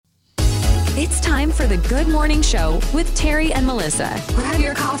It's time for the Good Morning Show with Terry and Melissa. Grab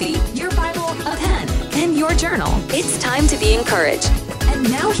your coffee, your Bible, a pen, and your journal. It's time to be encouraged. And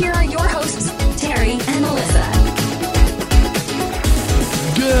now here are your hosts, Terry and Melissa.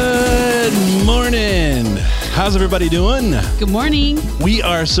 Good morning. How's everybody doing? Good morning. We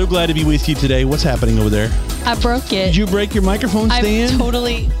are so glad to be with you today. What's happening over there? I broke it. Did you break your microphone stand? I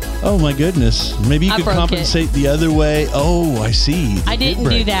totally... Oh, my goodness. Maybe you could compensate the other way. Oh, I see. I didn't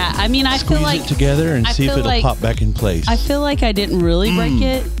do that. I mean, I feel like... Squeeze it together and see if it'll pop back in place. I feel like I didn't really break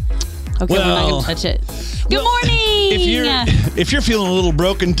it. Okay, we're not going to touch it. Good morning! If you're feeling a little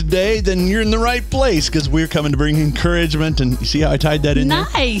broken today, then you're in the right place because we're coming to bring encouragement. And you see how I tied that in there?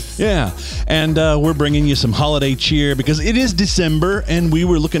 Nice! Yeah. And we're bringing you some holiday cheer because it is December and we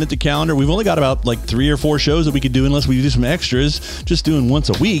were looking at the calendar. We've only got about like 3 or 4 shows that we could do unless we do some extras, just doing once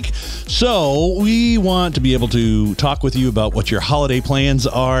a week. So we want to be able to talk with you about what your holiday plans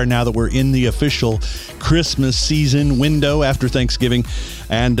are now that we're in the official Christmas season window after Thanksgiving.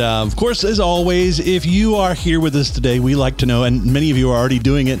 And of course, as always, if you are here with us today, we like to know, and many of you are already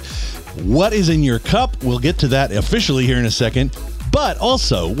doing it, what is in your cup? We'll get to that officially here in a second. But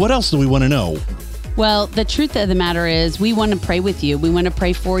also, what else do we want to know? Well, the truth of the matter is we want to pray with you. We want to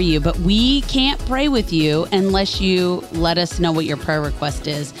pray for you, but we can't pray with you unless you let us know what your prayer request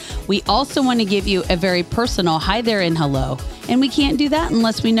is. We also want to give you a very personal hi there and hello. And we can't do that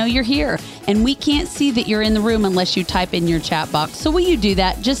unless we know you're here. And we can't see that you're in the room unless you type in your chat box. So will you do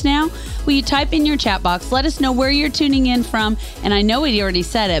that just now? Will you type in your chat box? Let us know where you're tuning in from. And I know he already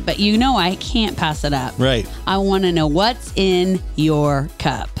said it, but you know I can't pass it up. Right. I want to know what's in your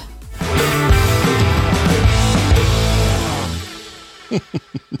cup.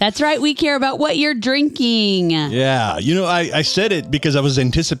 That's right. We care about what you're drinking. Yeah. You know, I said it because I was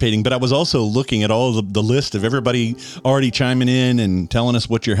anticipating, but I was also looking at all the list of everybody already chiming in and telling us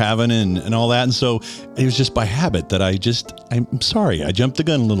what you're having and all that. And so it was just by habit that I'm sorry. I jumped the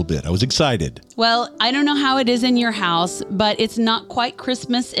gun a little bit. I was excited. Well, I don't know how it is in your house, but it's not quite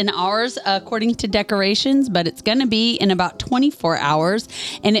Christmas in ours, according to decorations, but it's going to be in about 24 hours.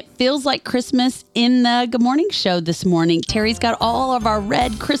 And it feels like Christmas in the Good Morning Show this morning. Terry's got all of our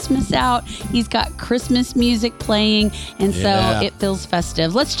red Christmas out. He's got Christmas music playing, and so it feels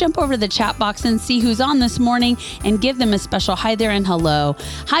festive. Let's jump over to the chat box and see who's on this morning and give them a special hi there and hello.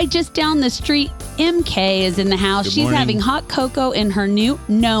 Hi, just down the street, MK is in the house. She's having hot cocoa in her new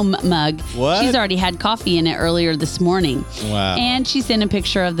gnome mug. What? She's already had coffee in it earlier this morning. Wow. And she sent a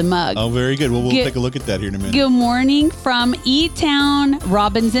picture of the mug. Oh, very good. Well, we'll take a look at that here in a minute. Good morning from E-Town.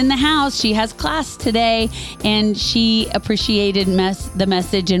 Robin's in the house. She has class today, and she appreciated the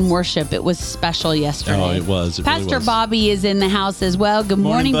message in worship. It was special yesterday. Oh, it was. It Pastor really was. Bobby is in the house as well. Good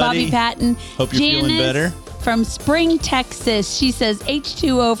morning, buddy. Bobby Patton. Hope you're feeling better. From Spring, Texas. She says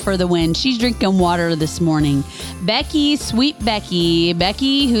H2O for the win. She's drinking water this morning. Becky, sweet Becky.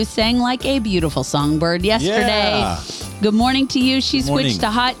 Becky, who sang like a beautiful songbird yesterday. Yeah. Good morning to you. She morning. switched to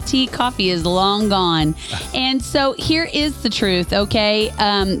hot tea. Coffee is long gone. And so here is the truth, okay?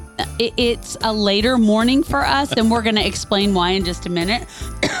 It's a later morning for us, and we're going to explain why in just a minute.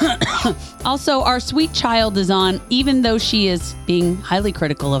 Also, our sweet child is on, even though she is being highly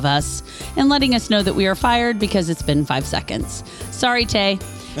critical of us and letting us know that we are fired because it's been 5 seconds. Sorry, Tay.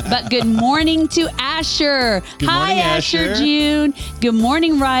 But good morning to Asher. Good morning, Asher. June. Good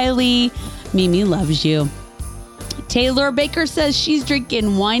morning, Riley. Mimi loves you. Taylor Baker says she's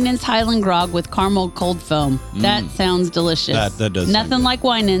drinking Winans Highland Grog with caramel cold foam. That sounds delicious. That does. Nothing like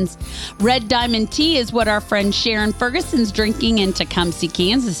Winans. Red Diamond Tea is what our friend Sharon Ferguson's drinking in Tecumseh,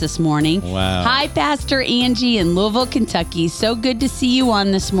 Kansas this morning. Wow. Hi, Pastor Angie in Louisville, Kentucky. So good to see you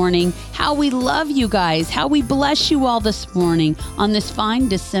on this morning. How we love you guys. How we bless you all this morning on this fine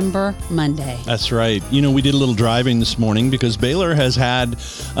December Monday. That's right. You know, we did a little driving this morning because Baylor has had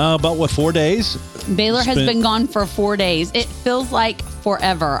about 4 days? Baylor has been gone for 4 days. It feels like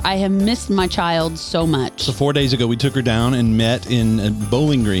forever. I have missed my child so much. So 4 days ago, we took her down and met in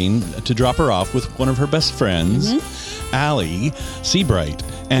Bowling Green to drop her off with one of her best friends, Allie Seabright.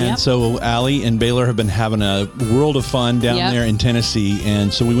 And so Allie and Baylor have been having a world of fun down there in Tennessee.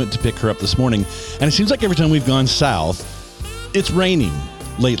 And so we went to pick her up this morning. And it seems like every time we've gone south, it's raining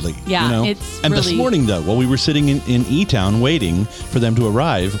lately. Yeah, you know? And this morning, though, while we were sitting in E-Town waiting for them to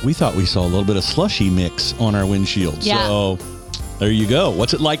arrive, we thought we saw a little bit of slushy mix on our windshield. Yeah. So There you go.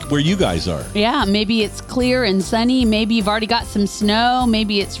 What's it like where you guys are? Yeah, maybe it's clear and sunny. Maybe you've already got some snow.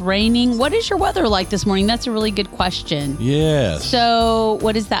 Maybe it's raining. What is your weather like this morning? That's a really good question. Yes. So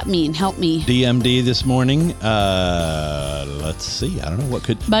what does that mean? Help me. DMD this morning. Let's see. I don't know what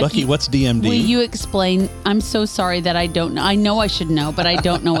could... Bucky, what's DMD? Will you explain? I'm so sorry that I don't know. I know I should know, but I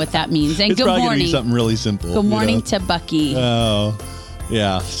don't know what that means. And it's good probably morning. Gonna be something really simple. Good morning to Bucky. Oh,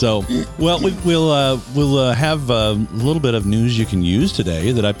 yeah. So, well, we'll have a little bit of news you can use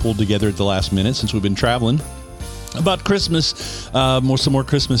today that I pulled together at the last minute since we've been traveling. About Christmas, some more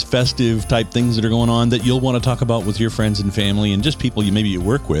Christmas festive type things that are going on that you'll want to talk about with your friends and family and just people you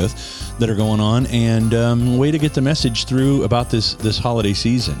work with that are going on, and a way to get the message through about this holiday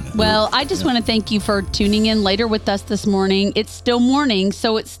season. Well, I just want to thank you for tuning in later with us this morning. It's still morning,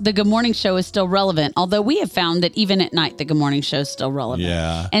 so the Good Morning Show is still relevant, although we have found that even at night, the Good Morning Show is still relevant.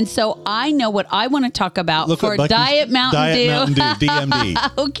 Yeah. And so I know what I want to talk about for Diet Mountain Dew.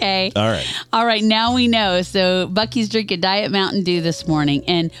 DMD. Okay. All right. Now we know. So Bucky's drinking Diet Mountain Dew this morning,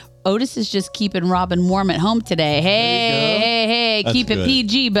 and Otis is just keeping Robin warm at home today. Hey, That's keep good. it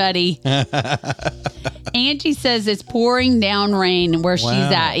PG, buddy. Angie says it's pouring down rain where she's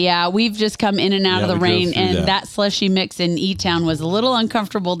at. Yeah, we've just come in and out of the rain, and that slushy mix in E-Town was a little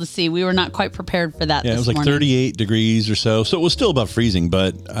uncomfortable to see. We were not quite prepared for that. Yeah, this it was like morning. 38 degrees or so it was still above freezing,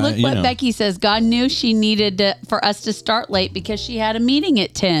 but Look what Becky says. God knew she needed for us to start late because she had a meeting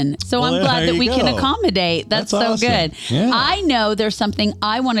at 10. So I'm glad that we can accommodate. That's so awesome. good. Yeah. I know there's something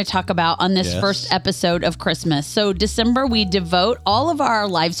I want to talk about on this first episode of Christmas. So December, we devote all of our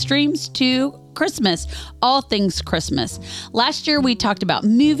live streams to Christmas, all things Christmas. Last year, we talked about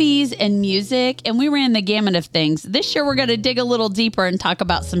movies and music, and we ran the gamut of things. This year, we're going to dig a little deeper and talk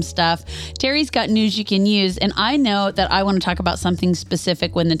about some stuff. Terry's got news you can use, and I know that I want to talk about something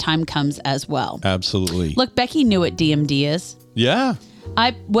specific when the time comes as well. Absolutely. Look, Becky knew what DMD is. Yeah.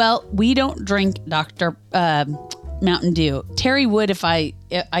 We don't drink Dr. Mountain Dew. Terry would if I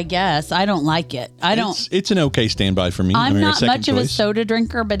guess. I don't like it. It's an okay standby for me. I'm not much of a choice. soda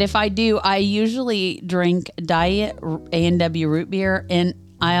drinker, but if I do, I usually drink Diet A&W root beer, and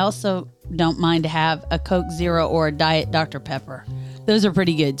I also don't mind to have a Coke Zero or a Diet Dr. Pepper. Those are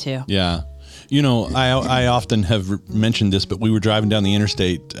pretty good too. Yeah. I often have mentioned this, but we were driving down the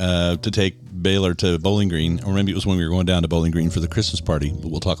interstate to take Baylor to Bowling Green, or maybe it was when we were going down to Bowling Green for the Christmas party, but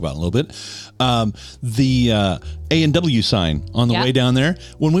we'll talk about it in a little bit. The A&W sign on the way down there,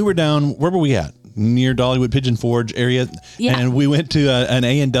 when we were down, where were we at? Near Dollywood Pigeon Forge area. Yeah. And we went to an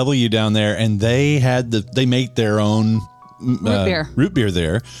A&W down there, and they make their own root beer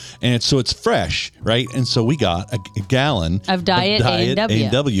there, and so it's fresh, right? And so we got a gallon of Diet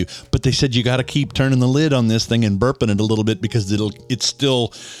A&W. But they said you got to keep turning the lid on this thing and burping it a little bit because it's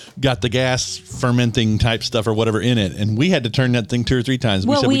still got the gas fermenting type stuff or whatever in it. And we had to turn that thing 2 or 3 times.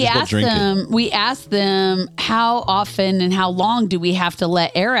 Well, we just drink it. We asked them how often and how long do we have to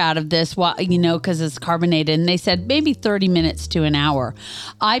let air out of this? Because it's carbonated, and they said maybe 30 minutes to an hour.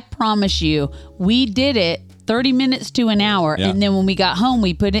 I promise you, we did it 30 minutes to an hour. Yeah. And then when we got home,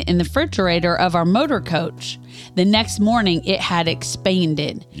 we put it in the refrigerator of our motor coach. The next morning, it had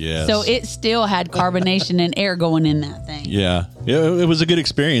expanded. Yes. So it still had carbonation and air going in that thing. Yeah. It was a good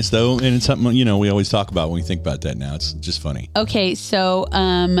experience, though. And it's something, we always talk about when we think about that now. It's just funny. Okay. So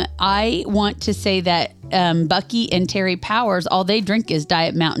I want to say that Bucky and Terry Powers, all they drink is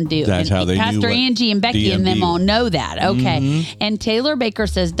Diet Mountain Dew. That's and how they Pastor Angie and Becky DMD. and them all know that. Okay. Mm-hmm. And Taylor Baker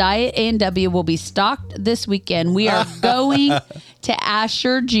says Diet A&W will be stocked this weekend. We are going to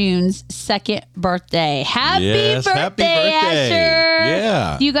Asher June's 2nd birthday. Happy birthday, Asher!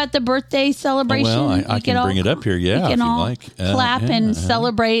 Yeah. You got the birthday celebration? I can bring it up here, we can if all you like. clap and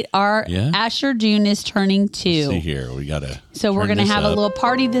celebrate our Asher June is turning 2. Let's see here, we got to. So we're going to have a little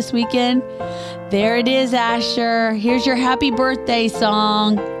party this weekend. There it is, Asher. Here's your happy birthday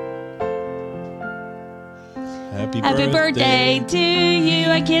song. Happy birthday to you.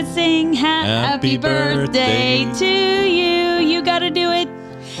 I can't sing. Happy birthday to you. You got to do it.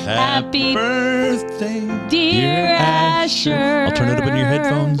 Happy birthday, dear Asher. I'll turn it up in your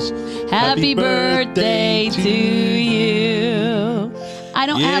headphones. Happy birthday to you. I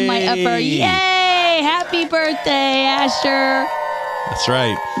don't have my upper. Yay! Happy birthday, Asher. That's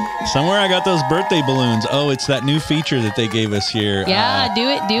right. Somewhere I got those birthday balloons. Oh, it's that new feature that they gave us here. Yeah, do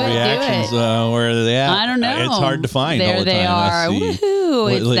it. Reactions, where are they at? I don't know. It's hard to find there all the they time. are. Woohoo.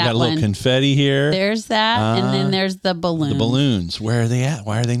 Ooh, it's Got that a little one. confetti here. There's that, and then there's the balloons. The balloons. Where are they at?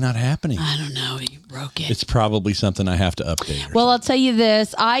 Why are they not happening? I don't know. You broke it. It's probably something I have to update. Well, I'll tell you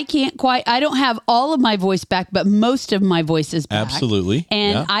this. I don't have all of my voice back, but most of my voice is back. Absolutely.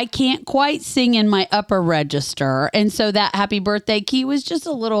 And I can't quite sing in my upper register. And so that happy birthday key was just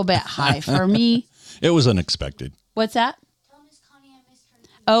a little bit high for me. It was unexpected. What's that?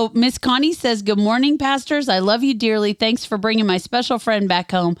 Oh, Miss Connie says, good morning, pastors. I love you dearly. Thanks for bringing my special friend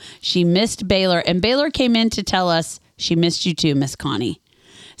back home. She missed Baylor, and Baylor came in to tell us she missed you too, Miss Connie.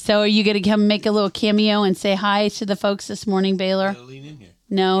 So are you going to come make a little cameo and say hi to the folks this morning, Baylor? Lean in here.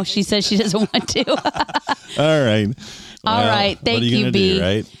 No, she says she doesn't want to. All right. All right. Thank you, B.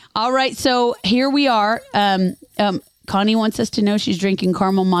 Right? All right. So here we are. Connie wants us to know she's drinking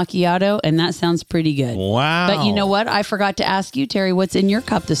caramel macchiato, and that sounds pretty good. Wow. But you know what? I forgot to ask you, Terry, what's in your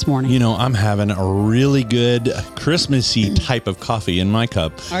cup this morning? You know, I'm having a really good Christmassy type of coffee in my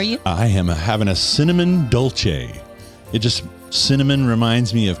cup. Are you? I am having a cinnamon dolce. Cinnamon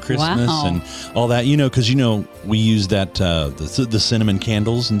reminds me of Christmas and all that, because, we use that, the cinnamon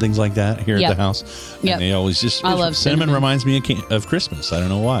candles and things like that here at the house. Yep. And they always just, I love cinnamon. Reminds me of Christmas. I don't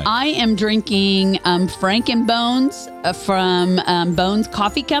know why. I am drinking Frankenbones from Bones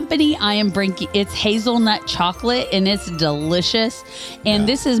Coffee Company. I am drinking, it's hazelnut chocolate and it's delicious. And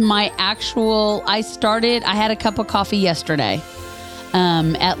this is my I had a cup of coffee yesterday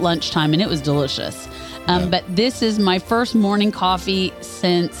at lunchtime and it was delicious. But this is my first morning coffee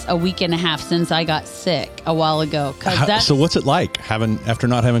since a week and a half since I got sick a while ago. So what's it like after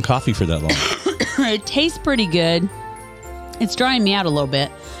not having coffee for that long? It tastes pretty good. It's drying me out a little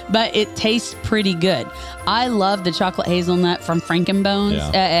bit, but it tastes pretty good. I love the chocolate hazelnut from Frankenbones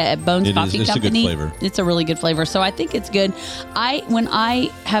at Bones Coffee Company. It's a good flavor. It's a really good flavor. So I think it's good. When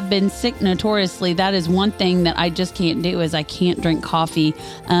I have been sick notoriously, that is one thing that I just can't do is I can't drink coffee.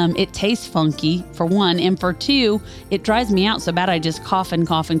 It tastes funky, for one. And for two, it dries me out so bad I just cough and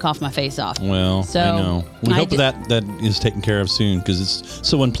cough and cough my face off. Well, so I know. We hope that is taken care of soon because it's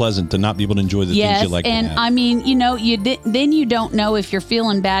so unpleasant to not be able to enjoy the things you like to have. And I mean, then you don't know if you're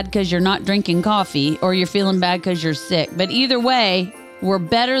feeling bad because you're not drinking coffee or you're feeling bad because you're sick. But either way, we're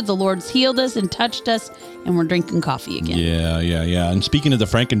better. The Lord's healed us and touched us, and we're drinking coffee again. Yeah. And speaking of the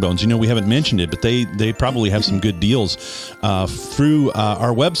Frankenbones, we haven't mentioned it, but they probably have some good deals through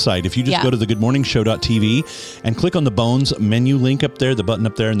our website. If you just go to thegoodmorningshow.tv and click on the Bones menu link up there, the button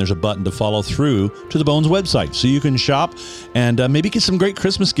up there, and there's a button to follow through to the Bones website. So you can shop and maybe get some great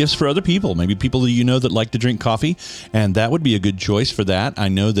Christmas gifts for other people. Maybe people that like to drink coffee, and that would be a good choice for that. I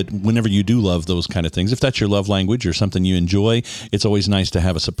know that whenever you do love those kind of things, if that's your love language or something you enjoy, it's always nice to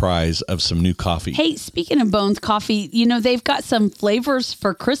have a surprise of some new coffee. Hey, speaking of Bones Coffee, they've got some flavors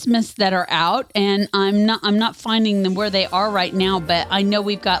for Christmas that are out, and I'm not finding them where they are right now, but I know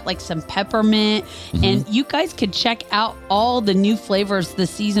we've got like some peppermint, and you guys could check out all the new flavors, the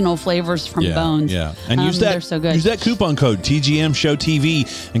seasonal flavors from Bones. Yeah, and they're so good. Use that coupon code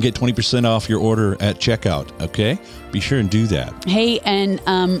TGMShowTV and get 20% off your order at checkout. Okay, be sure and do that. Hey, and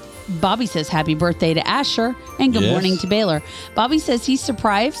Bobby says happy birthday to Asher and good morning to Baylor. Bobby says he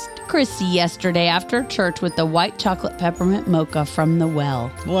surprised Chrissy yesterday after church with the white chocolate peppermint mocha from the Well.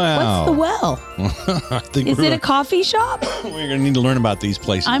 Wow. What's the Well? Is it a coffee shop? We're going to need to learn about these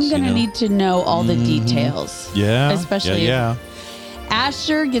places. I'm going to need to know all the details. Yeah. Especially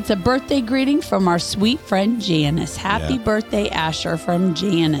Asher gets a birthday greeting from our sweet friend Janice. Happy birthday, Asher, from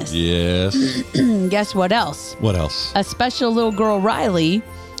Janice. Yes. Guess what else? What else? A special little girl, Riley,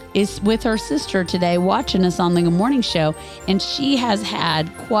 is with her sister today watching us on the Good Morning Show, and she has had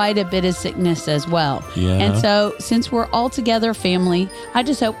quite a bit of sickness as well. Yeah. And so since we're all together, family, I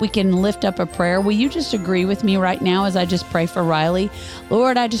just hope we can lift up a prayer. Will you just agree with me right now as I just pray for Riley?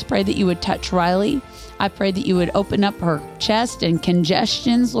 Lord, I just pray that you would touch Riley. I pray that you would open up her chest and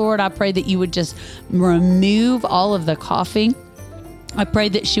congestions. Lord, I pray that you would just remove all of the coughing. I pray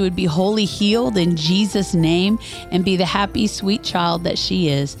that she would be wholly healed in Jesus' name and be the happy, sweet child that she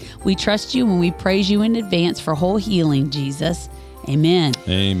is. We trust you and we praise you in advance for whole healing, Jesus. Amen.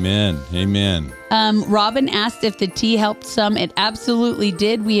 Amen. Amen. Robin asked if the tea helped some. It absolutely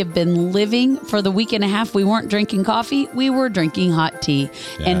did. We have been living for the week and a half. We weren't drinking coffee. We were drinking hot tea.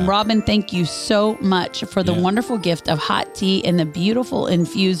 Yeah. And Robin, thank you so much for the wonderful gift of hot tea and the beautiful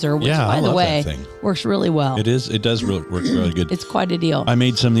infuser, which, by the way, works really well. It is. It does work really good. It's quite a deal. I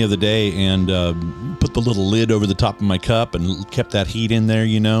made some the other day and put the little lid over the top of my cup and kept that heat in there,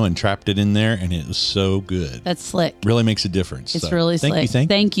 and trapped it in there. And it was so good. That's slick. Really makes a difference. It's really slick.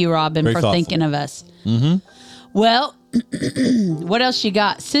 Thank you, Robin, for thinking of us. Mm-hmm. Well, What else you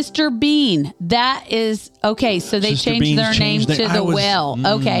got? Sister Bean. That is okay. So they Sister changed Beans their name changed to the Well.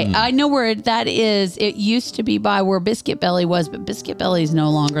 Okay, I know where that is. It used to be by where Biscuit Belly was, but Biscuit Belly is no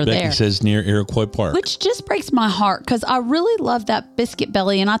longer Becky there. says near Iroquois Park. Which just breaks my heart because I really love that Biscuit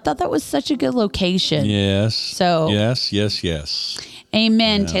Belly, and I thought that was such a good location. Yes. So Yes.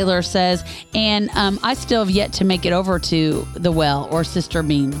 Amen, Taylor says. And I still have yet to make it over to the Well or Sister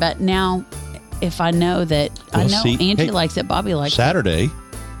Bean. But now, if I know that, I know Angie likes it, Bobby likes Saturday,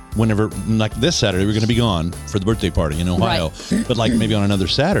 whenever, like this Saturday, we're going to be gone for the birthday party in Ohio. Right. But like maybe on another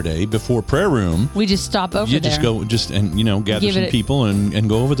Saturday before prayer room, we just stop over there. You just go, and gather some people and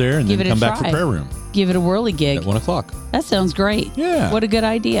go over there and then come back for prayer room. Give it a whirly gig. At 1 o'clock. That sounds great. Yeah. What a good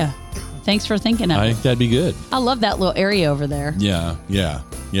idea. Thanks for thinking of it. I think that'd be good. I love that little area over there. Yeah.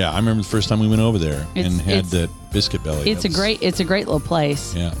 I remember the first time we went over there and had that Biscuit Belly. It's a great little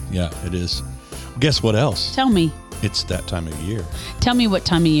place. Yeah, it is. Guess what else? Tell me. It's that time of year. Tell me what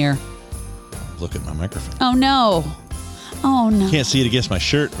time of year. Look at my microphone. Oh no. Can't see it against my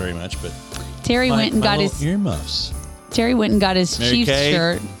shirt very much, but Terry went and got his earmuffs. Terry went and got his Chiefs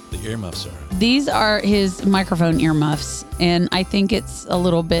shirt. The earmuffs are. These are his microphone earmuffs, and I think it's a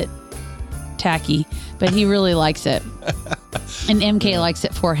little bit tacky, but he really likes it. And MK likes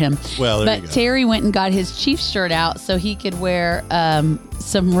it for him. Well, there you go. Terry went and got his Chiefs shirt out so he could wear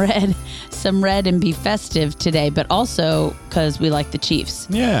some red and be festive today, but also because we like the Chiefs.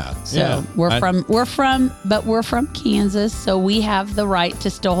 Yeah. So we're from Kansas, so we have the right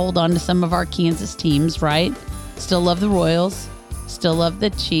to still hold on to some of our Kansas teams, right? Still love the Royals, still love the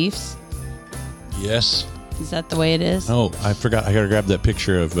Chiefs. Yes. Is that the way it is? Oh, I forgot. I got to grab that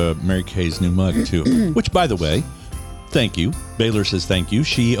picture of Mary Kay's new mug, too. Which, by the way, thank you. Baylor says thank you.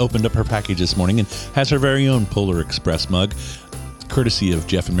 She opened up her package this morning and has her very own Polar Express mug, courtesy of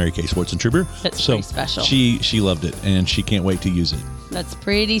Jeff and Mary Kay Sports and Trooper. That's pretty special. She loved it, and she can't wait to use it. That's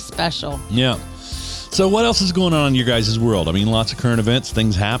pretty special. Yeah. So what else is going on in your guys' world? I mean, lots of current events,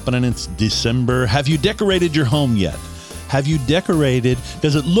 things happening. It's December. Have you decorated your home yet? Have you decorated?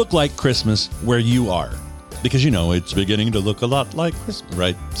 Does it look like Christmas where you are? Because, it's beginning to look a lot like Christmas,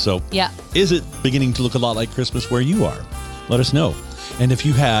 right? So yeah. Is it beginning to look a lot like Christmas where you are? Let us know. And if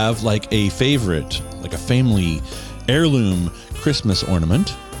you have like a favorite, like a family heirloom Christmas ornament,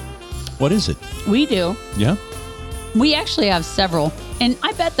 what is it? We do. Yeah? We actually have several. And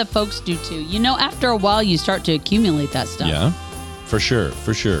I bet the folks do too. After a while, you start to accumulate that stuff. Yeah, for sure.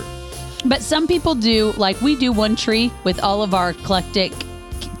 But some people do, like we do one tree with all of our eclectic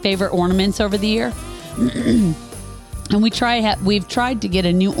favorite ornaments over the year. And we've tried to get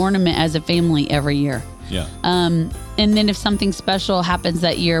a new ornament as a family every year. Yeah. And then if something special happens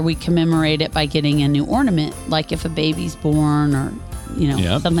that year, we commemorate it by getting a new ornament, like if a baby's born or,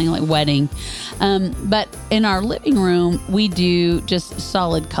 something like wedding. But in our living room, we do just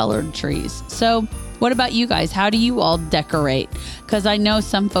solid colored trees. So what about you guys? How do you all decorate? Because I know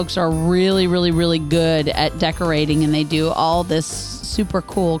some folks are really, really, really good at decorating, and they do all this super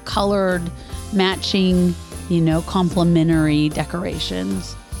cool colored matching, complimentary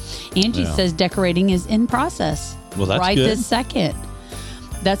decorations. Angie says decorating is in process. Well, that's right good. This second.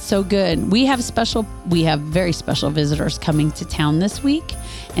 That's so good. We have very special visitors coming to town this week.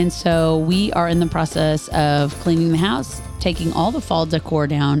 And so we are in the process of cleaning the house, taking all the fall decor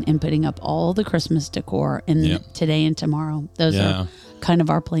down and putting up all the Christmas decor today and tomorrow. Those are kind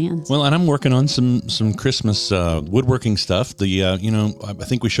of our plans. Well, and I'm working on some Christmas woodworking stuff. I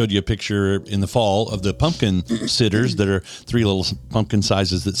think we showed you a picture in the fall of the pumpkin sitters that are 3 little pumpkin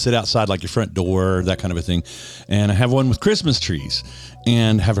sizes that sit outside like your front door, that kind of a thing. And I have one with Christmas trees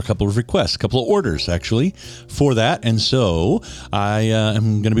and have a couple of requests, a couple of orders actually for that. And so I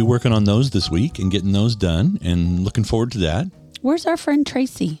am going to be working on those this week and getting those done and looking forward to that. Where's our friend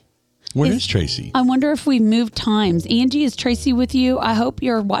Tracy? Where is Tracy? I wonder if we moved times. Angie, is Tracy with you? I hope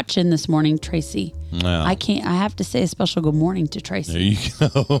you're watching this morning, Tracy. Well, I have to say a special good morning to Tracy. There you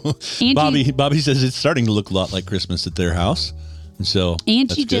go. Angie, Bobby says it's starting to look a lot like Christmas at their house. And so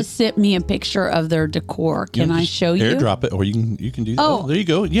Angie just sent me a picture of their decor. Can I show you? Airdrop it, or you can do that. Oh, there you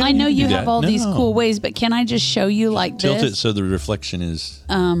go. Yeah, I know you have all these cool ways, but can I just show you like Tilt this? Tilt it so the reflection is...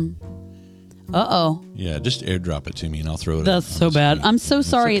 Uh-oh. Yeah, just airdrop it to me and I'll throw it That's up. So bad. I'm so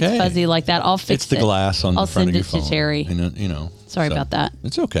sorry it's fuzzy like that. I'll fix it. It's the glass on the front of your phone. I'll send it to Terry. Sorry about that.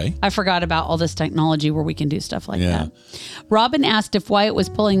 It's okay. I forgot about all this technology where we can do stuff like that. Robin asked if Wyatt was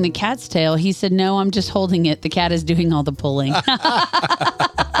pulling the cat's tail. He said, no, I'm just holding it. The cat is doing all the pulling.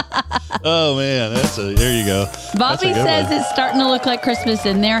 Oh, man. There you go. Bobby says it's starting to look like Christmas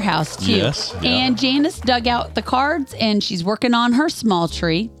in their house, too. Yes. Yeah. And Janice dug out the cards, and she's working on her small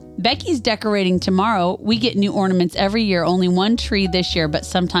tree. Becky's decorating tomorrow. We get new ornaments every year. Only one tree this year, but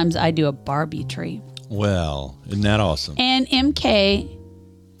sometimes I do a Barbie tree. Well, isn't that awesome? And MK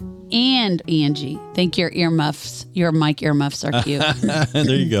and Angie think your mic earmuffs are cute.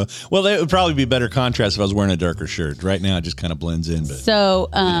 There you go. Well, that would probably be better contrast if I was wearing a darker shirt. Right now, it just kind of blends in. But So,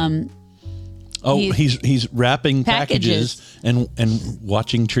 he's wrapping packages and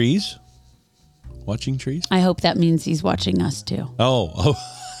watching trees. Watching trees. I hope that means he's watching us too. Oh.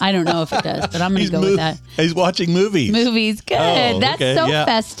 I don't know if it does, but I'm going to go with that. He's watching movies. Movies, good. Oh, That's okay. so Yeah.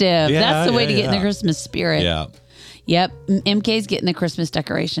 festive. Yeah, That's the way to yeah, get in the yeah. Christmas spirit. Yeah. Yep. MK's getting the Christmas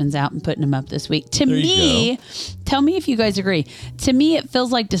decorations out and putting them up this week. To There you me, tell me if you guys agree. To me, it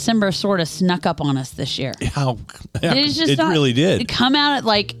feels like December sort of snuck up on us this year. It really did. Come out at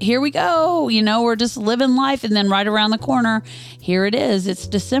like, here we go. We're just living life. And then right around the corner, here it is. It's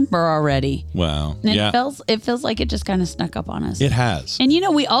December already. Wow. And Yeah. it feels like it just kind of snuck up on us. It has. And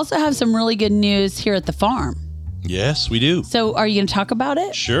we also have some really good news here at the farm. Yes, we do. So are you going to talk about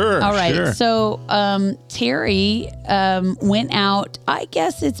it? Sure. All right. Sure. So Terry went out, I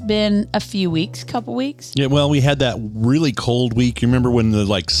guess it's been a couple weeks. Yeah, well, we had that really cold week. You remember when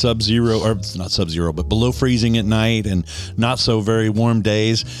the sub-zero, or not sub-zero, but below freezing at night and not so very warm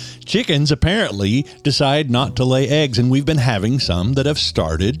days. Chickens apparently decide not to lay eggs, and we've been having some that have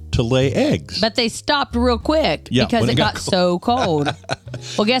started to lay eggs. But they stopped real quick because when it got so cold.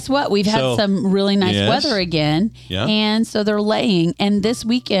 Well, guess what? We've had some really nice weather again. Yeah. And so they're laying. And this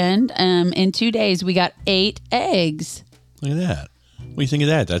weekend, in 2 days, we got 8 eggs. Look at that. What do you think of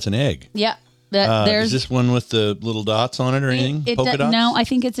that? That's an egg. Yeah. Is this one with the little dots on it or anything? Polka dots? No, I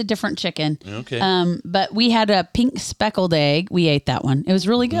think it's a different chicken. Okay. But we had a pink speckled egg. We ate that one. It was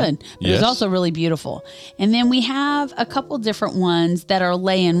really good. But It was also really beautiful. And then we have a couple different ones that are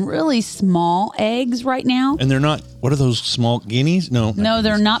laying really small eggs right now. And they're not, what are those small guineas? No,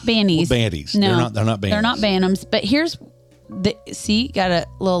 They're not banties. Well, banties. No, they're not banties. They're not bantams. But here's got a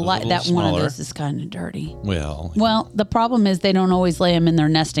little light. That smaller. one of those is kind of dirty. Well, The problem is they don't always lay them in their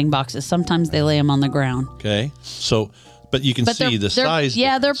nesting boxes. Sometimes they lay them on the ground. okay. So, but you can see the size.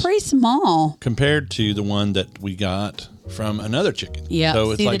 Yeah, they're pretty small. compared to the one that we got from another chicken. Yeah,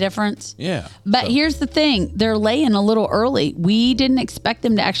 So it's see the difference? Yeah. But here's the thing. They're laying a little early. We didn't expect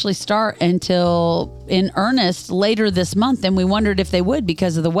them to actually start until in earnest later this month. And we wondered if they would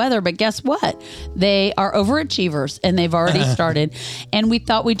because of the weather. But guess what? They are overachievers and they've already started. And we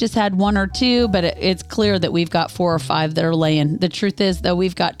thought we just had 1 or 2, but it's clear that we've got 4 or 5 that are laying. The truth is, though,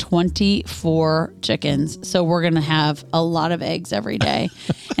 we've got 24 chickens. So we're going to have a lot of eggs every day.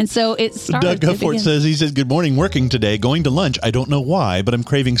 And so it started. Doug Gufford says, good morning, working today, going to lunch. I don't know why, but I'm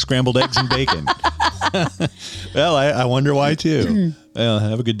craving scrambled eggs and bacon. Well, I wonder why too. Well,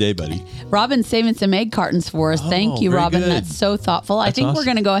 have a good day, buddy. Robin's saving some egg cartons for us. Thank you, very Robin. good. That's so thoughtful. I think we're awesome.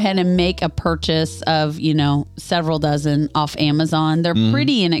 going to go ahead and make a purchase of, several dozen off Amazon. They're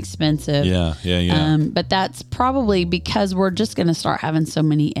pretty inexpensive. Yeah. But that's probably because we're just going to start having so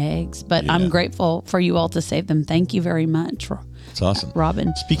many eggs. But I'm grateful for you all to save them. Thank you very much, It's awesome.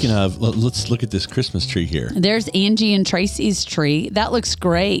 Robin. Speaking of, let's look at this Christmas tree here. There's Angie and Tracy's tree. That looks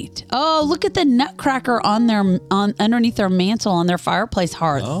great. Oh, look at the nutcracker underneath their mantle on their fireplace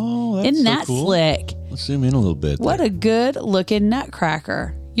hearth. Oh, that's Isn't so that cool. slick? Let's zoom in a little bit. What a good looking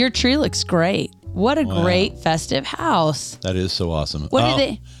nutcracker. Your tree looks great. What a great festive house. That is so awesome. What are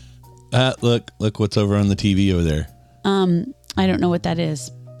they? Look what's over on the TV over there. I don't know what that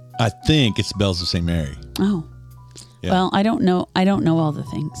is. I think it's Bells of St. Mary. Oh. Yeah. Well, I don't know. I don't know all the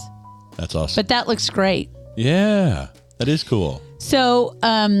things. That's awesome. But that looks great. Yeah, that is cool. So,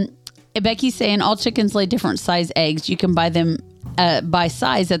 Becky's saying all chickens lay different size eggs. You can buy them by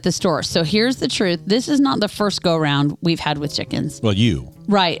size at the store. So here's the truth. This is not the first go round we've had with chickens. Well, you.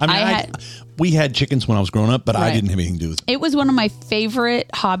 Right. I mean, we had chickens when I was growing up, but I Right. didn't have anything to do with it. It was one of my favorite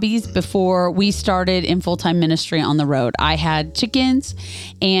hobbies before we started in full-time ministry on the road. I had chickens,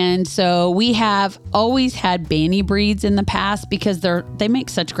 and so we have always had Banny breeds in the past because they make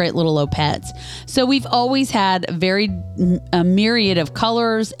such great little low pets. So we've always had a myriad of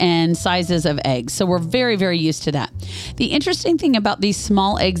colors and sizes of eggs. So we're very, very used to that. The interesting thing about these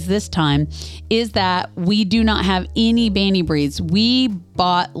small eggs this time is that we do not have any Banny breeds. We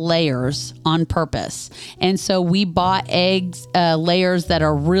bought layers on purpose. And so we bought eggs, layers that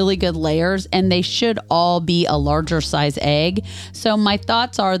are really good layers, and they should all be a larger size egg. So my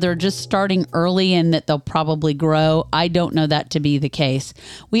thoughts are they're just starting early and that they'll probably grow. I don't know that to be the case.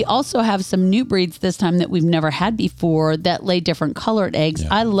 We also have some new breeds this time that we've never had before that lay different colored eggs. Yeah.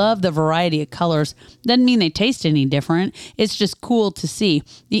 I love the variety of colors. Doesn't mean they taste any different. It's just cool to see.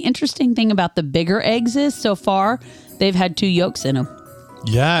 The interesting thing about the bigger eggs is so far, they've had 2 yolks in them.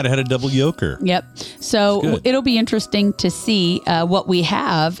 Yeah, it had a double yoker. Yep. So it'll be interesting to see what we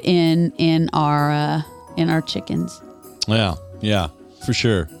have in our chickens. Yeah, for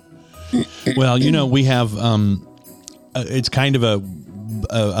sure. Well, we have it's kind of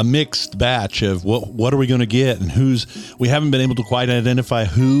a mixed batch of what are we going to get, and we haven't been able to quite identify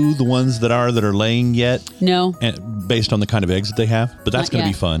who the ones that are laying yet. No, based on the kind of eggs that they have, but that's going to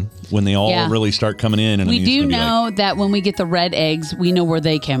be fun when they all really start coming in. And we do know that when we get the red eggs, we know where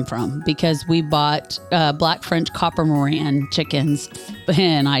they came from because we bought Black French Copper Moran chickens,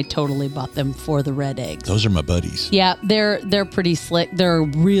 and I totally bought them for the red eggs. Those are my buddies. Yeah, they're pretty slick. They're a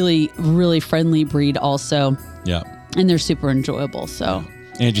really, really friendly breed also. Yeah. And they're super enjoyable. So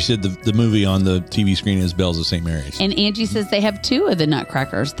Angie said the movie on the TV screen is Bells of St. Mary's. And Angie says they have 2 of the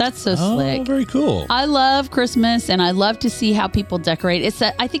nutcrackers. That's so slick. Oh, very cool. I love Christmas, and I love to see how people decorate.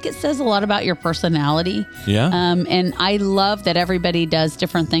 I think it says a lot about your personality. Yeah. And I love that everybody does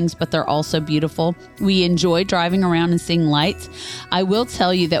different things, but they're also beautiful. We enjoy driving around and seeing lights. I will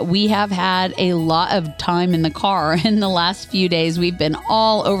tell you that we have had a lot of time in the car in the last few days. We've been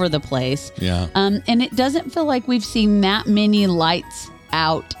all over the place. Yeah. And it doesn't feel like we've seen that many lights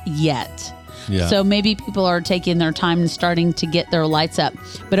out yet. Yeah. So maybe people are taking their time and starting to get their lights up.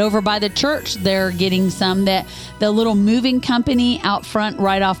 But over by the church, they're getting some. That the little moving company out front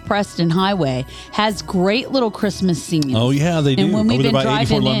right off Preston Highway has great little Christmas scenes. Oh, yeah, they do. And when we've been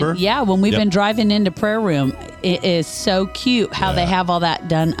driving lumber? when we've been driving into prayer room, it is so cute how they have all that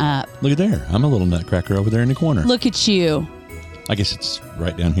done up. Look at there. I'm a little nutcracker over there in the corner. Look at you. I guess it's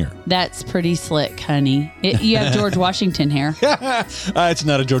right down here. That's pretty slick, honey. You have George Washington hair. It's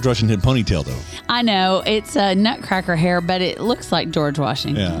not a George Washington ponytail, though. I know. It's a nutcracker hair, but it looks like George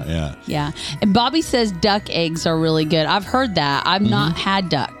Washington. Yeah. And Bobby says duck eggs are really good. I've heard that. I've not had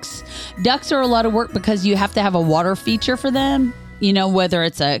ducks. Ducks are a lot of work because you have to have a water feature for them, whether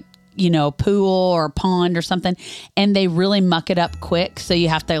it's a pool or a pond or something, and they really muck it up quick. So you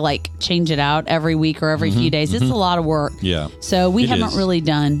have to change it out every week or every few days. It's a lot of work. Yeah. So we haven't really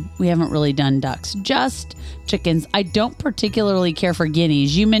done ducks, just chickens. I don't particularly care for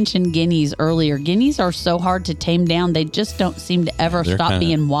guineas. You mentioned guineas earlier. Guineas are so hard to tame down. They just don't seem to ever stop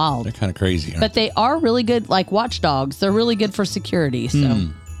being wild. They're kind of crazy. But they are really good, like watchdogs. They're really good for security. So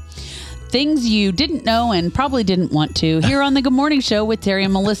things you didn't know and probably didn't want to here on the Good Morning Show with Terry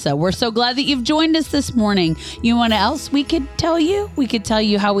and Melissa. We're so glad that you've joined us this morning. You want else we could tell you? We could tell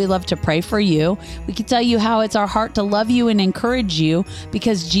you how we love to pray for you. We could tell you how it's our heart to love you and encourage you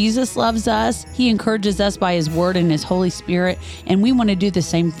because Jesus loves us. He encourages us by his word and his Holy Spirit, and we want to do the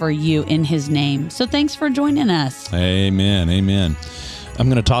same for you in his name. So thanks for joining us. Amen. I'm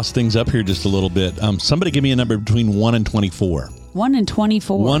going to toss things up here just a little bit. Somebody give me a number between 1 and 24. 1 and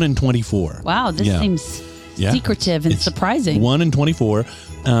 24. 1 and 24. Wow, this seems secretive and surprising. 1 and 24.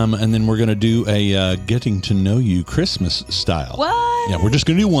 And then we're going to do a getting to know you Christmas style. What? Yeah, we're just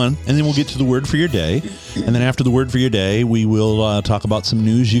going to do one, and then we'll get to the word for your day. And then after the word for your day, we will talk about some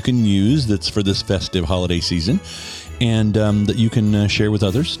news you can use that's for this festive holiday season, and that you can share with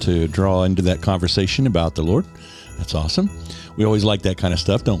others to draw into that conversation about the Lord. That's awesome. We always like that kind of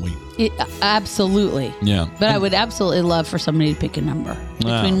stuff, don't we? Absolutely. Yeah. But I would absolutely love for somebody to pick a number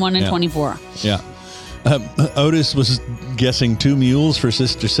between 1 and 24. Yeah. Otis was guessing 2 mules for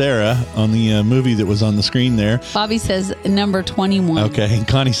Sister Sarah on the movie that was on the screen there. Bobby says number 21. Okay. And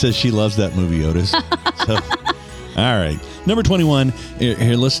Connie says she loves that movie, Otis. So, all right. Number 21.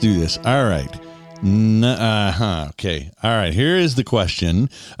 Here, let's do this. All right. Okay. All right. Here is the question.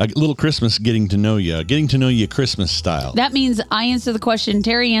 A little Christmas getting to know you Christmas style. That means I answer the question,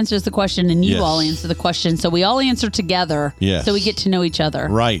 Terry answers the question, and you Yes. all answer the question. So we all answer together. Yes. So we get to know each other.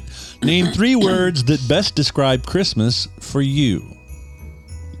 Right. Name 3 words that best describe Christmas for you.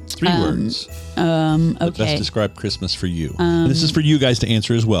 3 words. That best Okay. describe Christmas for you. And this is for you guys to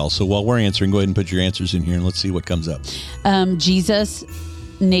answer as well. So while we're answering, go ahead and put your answers in here and let's see what comes up. Jesus,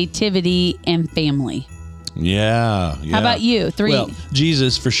 nativity, and family. Yeah. How about you? 3. Well,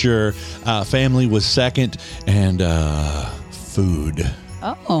 Jesus for sure. Family was second, and food.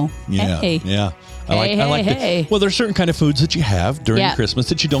 Oh. Yeah. Hey. Yeah. I like hey. Well, there's certain kind of foods that you have during Christmas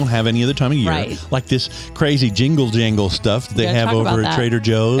that you don't have any other time of year. Right. Like this crazy jingle jangle stuff that they Gotta have talk over about at that. Trader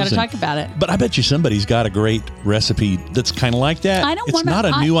Joe's. Gotta talk about it. But I bet you somebody's got a great recipe that's kind of like that. It's not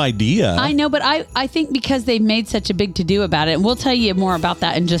a new idea. I know, but I think because they've made such a big to-do about it, and we'll tell you more about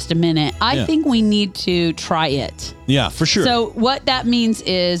that in just a minute, I think we need to try it. Yeah, for sure. So what that means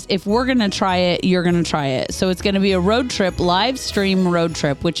is if we're going to try it, you're going to try it. So it's going to be a road trip, live stream road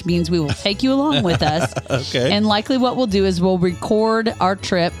trip, which means we will take you along with us. Okay. And likely what we'll do is we'll record our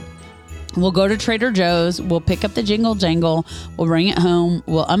trip We'll go to Trader Joe's. We'll pick up the Jingle Jangle. We'll bring it home.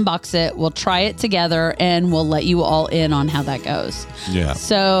 We'll unbox it. We'll try it together, and we'll let you all in on how that goes. Yeah.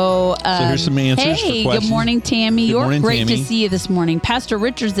 So here's some answers for hey, questions. good morning, Tammy. Good morning, Great Tammy. to see you this morning. Pastor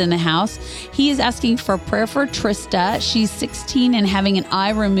Richard's in the house. He is asking for prayer for Trista. She's 16 and having an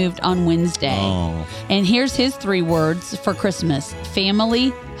eye removed on Wednesday. Oh. And here's his 3 words for Christmas: family,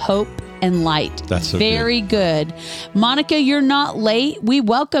 hope, and light. That's so very good. Monica, you're not late. We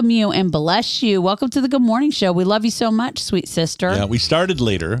welcome you and bless you. Welcome to the Good Morning Show. We love you so much, sweet sister. Yeah, we started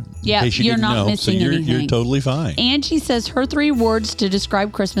later. Yeah, in case you you're didn't not know. missing so you're anything. totally fine. Angie says her 3 words to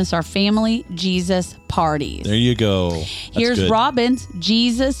describe Christmas are family, Jesus, parties. There you go. That's Here's good. Robin's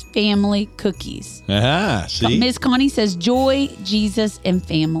Jesus, family, cookies. Aha, see? Miss Connie says joy, Jesus, and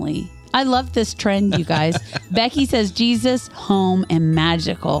family. I love this trend, you guys. Becky says Jesus, home, and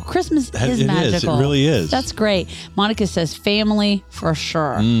magical. Christmas is It magical. is. It really is. That's great. Monica says family for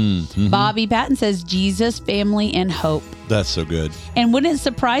sure. Mm-hmm. Bobby Patton says Jesus, family, and hope. That's so good. And wouldn't it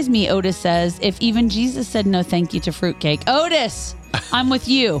surprise me, Otis says, if even Jesus said no thank you to fruitcake? Otis, I'm with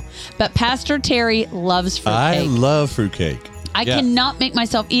you. But Pastor Terry loves I fruitcake. love fruitcake. I cannot make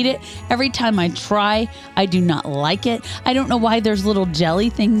myself eat it. Every time I try, I do not like it. I don't know why there's little jelly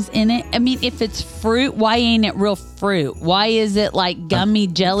things in it. I mean, if it's fruit, why ain't it real fruit? Why is it like gummy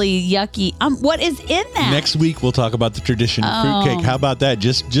jelly, yucky? What is in that? Next week, we'll talk about the tradition of fruitcake. How about that?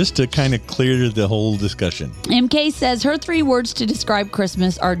 Just to kind of clear the whole discussion. MK says her 3 words to describe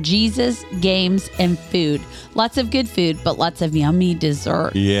Christmas are Jesus, games, and food. Lots of good food, but lots of yummy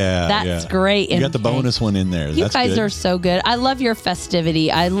dessert. Yeah. That's great. You got the MK. bonus one in there. You That's guys good. are so good. I love your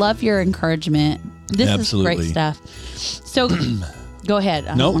festivity. I love your encouragement. This Absolutely. is great stuff. So go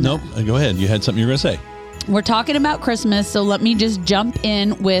ahead. Nope. Go ahead. You had something you were going to say. We're talking about Christmas, so let me just jump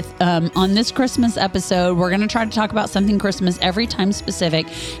in with, on this Christmas episode, we're going to try to talk about something Christmas every time specific.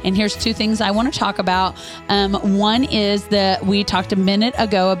 And here's 2 things I want to talk about. One is that we talked a minute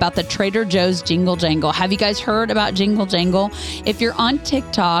ago about the Trader Joe's Jingle Jangle. Have you guys heard about Jingle Jangle? If you're on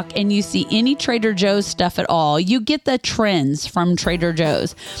TikTok and you see any Trader Joe's stuff at all, you get the trends from Trader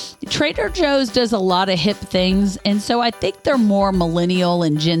Joe's. Trader Joe's does a lot of hip things, and so I think they're more millennial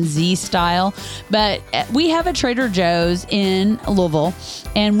and Gen Z style, but we have a Trader Joe's in Louisville,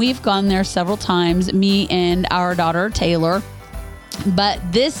 and we've gone there several times, me and our daughter, Taylor. But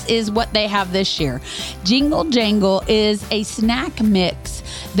this is what they have this year. Jingle Jangle is a snack mix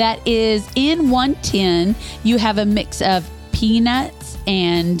that is in one tin. You have a mix of peanuts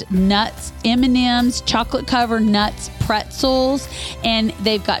and nuts, M&Ms, chocolate covered nuts, pretzels, and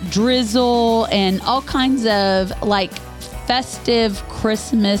they've got drizzle and all kinds of like festive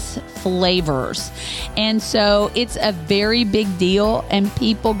Christmas flavors. And so it's a very big deal, and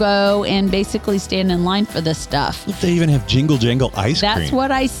people go and basically stand in line for this stuff. They even have Jingle Jangle ice cream. That's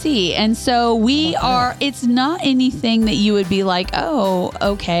what I see. And so we are, it's not anything that you would be like, oh,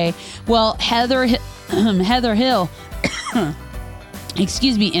 okay. Well, Heather Hill,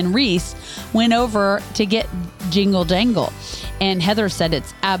 excuse me, and Reese went over to get Jingle Jangle. And Heather said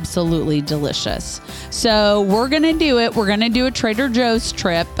it's absolutely delicious. So we're going to do it. We're going to do a Trader Joe's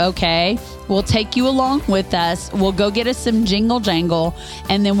trip, okay? We'll take you along with us. We'll go get us some Jingle Jangle,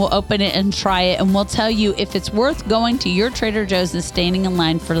 and then we'll open it and try it. And we'll tell you if it's worth going to your Trader Joe's and standing in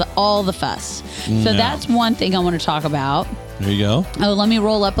line for all the fuss. So that's one thing I want to talk about. There you go. Oh, let me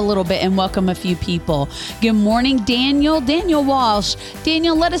roll up a little bit and welcome a few people. Good morning, Daniel. Daniel Walsh.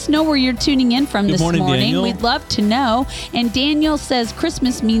 Daniel, let us know where you're tuning in from Good this morning, morning. Daniel. We'd love to know. And Daniel says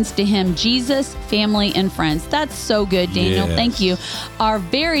Christmas means to him Jesus, family, and friends. That's so good, Daniel. Yes. Thank you. Our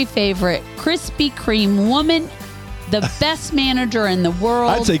very favorite Krispy Kreme woman, the best manager in the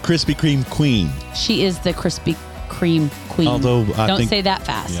world. I'd say Krispy Kreme queen. She is the Krispy Kreme queen. Although I Don't think, say that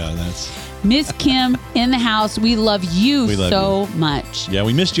fast. Yeah, that's... Miss Kim in the house. We love you We love so much. Yeah,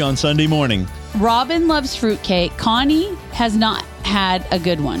 we missed you on Sunday morning. Robin loves fruitcake. Connie has not had a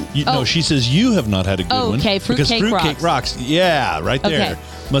good one. No, she says you have not had a good one. Okay, Because fruitcake rocks. Yeah, right there. Okay.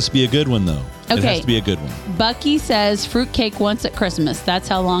 Must be a good one, though. It Okay. has to be a good one. Bucky says fruitcake once at Christmas. That's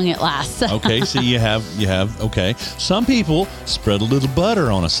how long it lasts. Okay, so you have, okay. Some people spread a little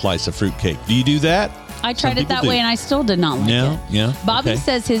butter on a slice of fruitcake. Do you do that? I tried Some it people that do. way and I still did not like it. Yeah. Bobby okay.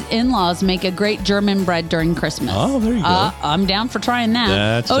 says his in-laws make a great German bread during Christmas. Oh, there you go. I'm down for trying that.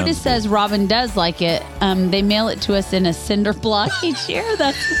 That sounds Otis says Robin does like it. They mail it to us in a cinder block each year.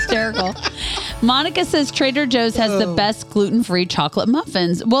 That's hysterical. Monica says Trader Joe's has the best gluten-free chocolate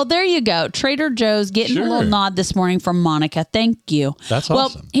muffins. Well, there you go. Trader Joe's getting a little nod this morning from Monica. Thank you. That's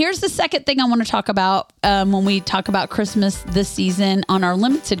awesome. Well, here's the second thing I want to talk about when we talk about Christmas this season on our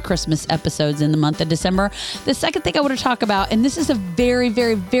limited Christmas episodes in the month of December. The second thing I want to talk about, and this is a very,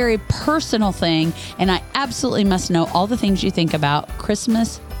 very, very personal thing, and I absolutely must know all the things you think about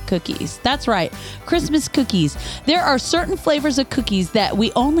Christmas cookies. That's right. Christmas cookies. There are certain flavors of cookies that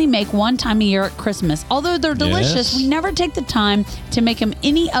we only make one time a year at Christmas. Although they're delicious, we never take the time to make them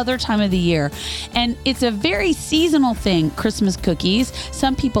any other time of the year. And it's a very seasonal thing, Christmas cookies.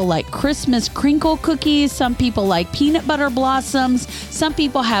 Some people like Christmas crinkle cookies. Some people like peanut butter blossoms. Some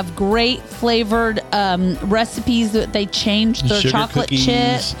people have great flavored recipes that they change their sugar chocolate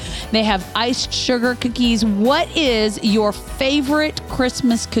cookies. chip. They have iced sugar cookies. What is your favorite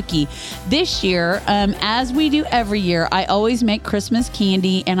Christmas cookie? This year, as we do every year, I always make Christmas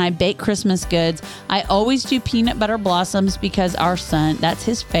candy and I bake Christmas goods. I always do peanut butter blossoms because our son, that's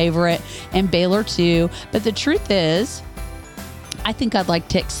his favorite, and Baylor too. But the truth is, I think I'd like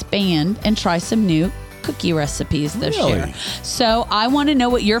to expand and try some new cookie recipes this year. So I want to know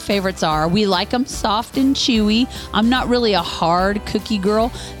what your favorites are. We like them soft and chewy. I'm not really a hard cookie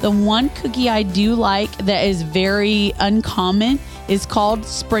girl. The one cookie I do like that is very uncommon is called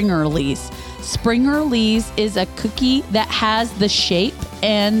Springerles. Springerles is a cookie that has the shape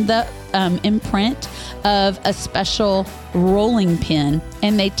and the imprint of a special rolling pin,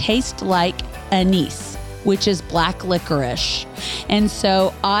 and they taste like anise, which is black licorice. And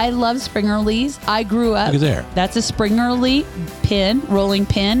so I love Springerles. I grew up. Look at there. That's a Springerle pin, rolling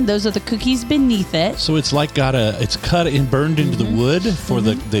pin. Those are the cookies beneath it. So it's like it's cut and burned into the wood for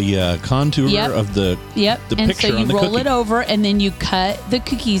the contour of the and picture so you on the roll cookie. it over and then you cut the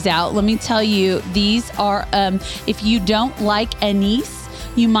cookies out. Let me tell you, these are if you don't like anise,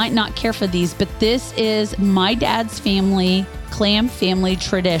 you might not care for these, but this is my dad's clam family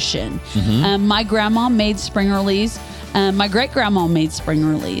tradition. My grandma made Springerles. My great-grandma made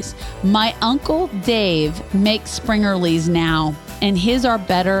Springerles. My Uncle Dave makes Springerles now, and his are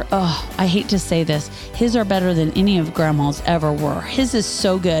better. Oh, I hate to say this. His are better than any of Grandma's ever were. His is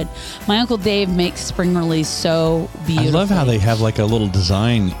so good. My Uncle Dave makes Springerles so beautiful. I love how they have like a little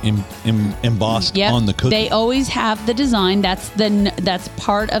design embossed on the cookie. They always have the design. That's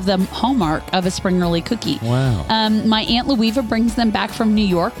part of the hallmark of a Springerle cookie. Wow. My Aunt Louisa brings them back from New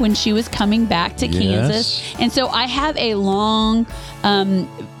York when she was coming back to Kansas. And so I have a long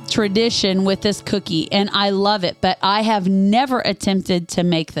tradition with this cookie, and I love it, but I have never attempted to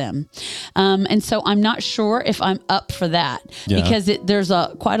make them. And so I'm not sure if I'm up for that because there's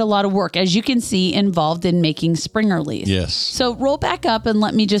quite a lot of work, as you can see, involved in making Springerles. Yes. So roll back up and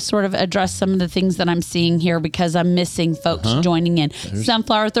let me just sort of address some of the things that I'm seeing here because I'm missing folks joining in.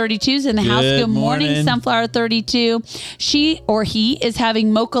 Sunflower 32's in the house. Good morning, Sunflower 32. She or he is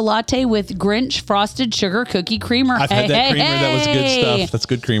having mocha latte with Grinch frosted sugar cookie creamer. I've had that creamer. That was good stuff. That's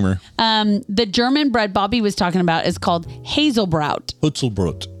good creamer. The German bread Bobby was talking about is called Hazelbraut.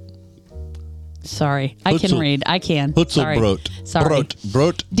 Hutzelbrot. Sorry, I can read. I can. Hutzelbrot. Sorry.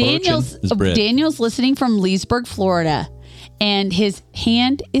 Brot. Daniel's listening from Leesburg, Florida, and his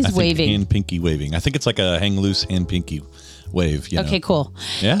hand is waving. Hand pinky waving. I think it's like a hang loose hand pinky wave. Okay, cool.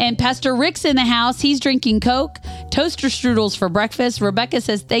 Yeah. And Pastor Rick's in the house. He's drinking Coke, toaster strudels for breakfast. Rebecca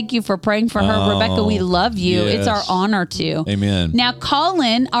says, thank you for praying for her. Rebecca, we love you. Yes. It's our honor to. Amen. Now,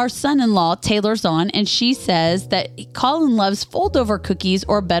 Colin, our son-in-law, Taylor's on, and she says that Colin loves fold-over cookies,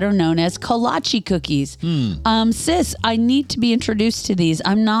 or better known as kolache cookies. Sis, I need to be introduced to these.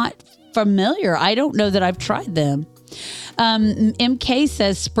 I'm not familiar. I don't know that I've tried them. MK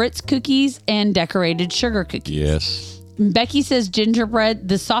says spritz cookies and decorated sugar cookies. Yes. Becky says gingerbread,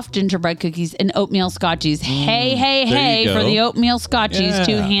 the soft gingerbread cookies and oatmeal scotchies. Hey, for the oatmeal scotchies,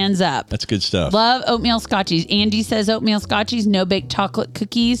 2 hands up. That's good stuff. Love oatmeal scotchies. Andy says oatmeal scotchies, no bake chocolate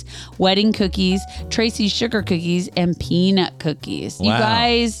cookies, wedding cookies, Tracy's sugar cookies, and peanut cookies. Wow. You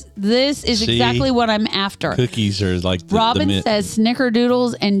guys, this is exactly what I'm after. Cookies are like Robin says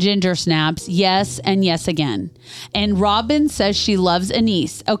snickerdoodles and ginger snaps. Yes, and yes again. And Robin says she loves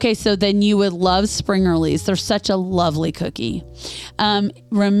anise. Okay, so then you would love Springerles. They're such a lovely cookie.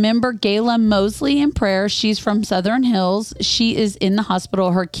 Remember Gayla Mosley in prayer. She's from Southern Hills. She is in the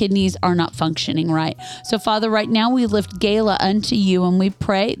hospital. Her kidneys are not functioning right. So Father, right now we lift Gayla unto you, and we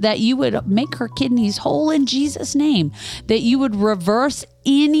pray that you would make her kidneys whole in Jesus' name, that you would reverse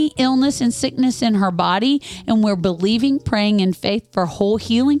any illness and sickness in her body. And we're believing, praying in faith for whole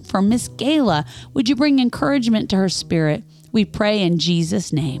healing for Miss Gayla. Would you bring encouragement to her spirit? We pray in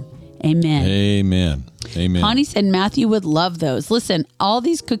Jesus' name. Amen. Amen. Amen. Connie said Matthew would love those. Listen, all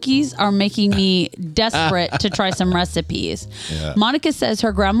these cookies are making me desperate to try some recipes. Yeah. Monica says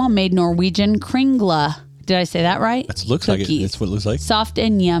her grandma made Norwegian kringle. Did I say that right? It looks like it. That's what it looks like. Soft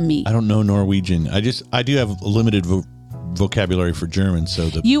and yummy. I don't know Norwegian. I do have a limited vocabulary for German, so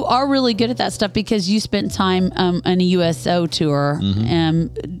you are really good at that stuff because you spent time on a USO tour.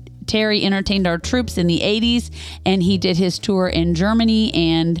 Terry entertained our troops in the 80s, and he did his tour in Germany.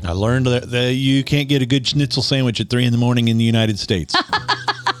 And I learned that you can't get a good schnitzel sandwich at 3 a.m. in the United States.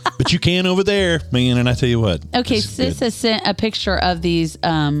 But you can over there, man, and I tell you what. Okay, Sis has sent a picture of these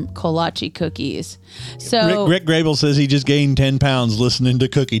kolache cookies. So Rick Grable says he just gained 10 pounds listening to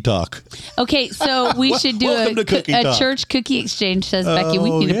Cookie Talk. Okay, so we should do a church cookie exchange, says Becky. We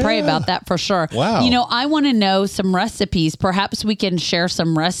need to pray about that for sure. Wow. You know, I want to know some recipes. Perhaps we can share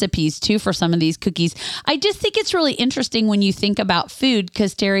some recipes, too, for some of these cookies. I just think it's really interesting when you think about food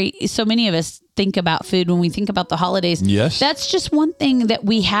because, Terry, so many of us think about food when we think about the holidays. Yes. That's just one thing that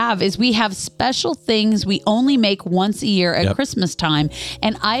we have is we have special things we only make once a year at Christmas time.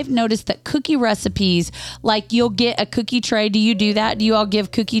 And I've noticed that cookie recipes, like you'll get a cookie tray. Do you do that? Do you all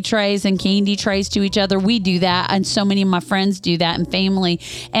give cookie trays and candy trays to each other? We do that. And so many of my friends do that and family.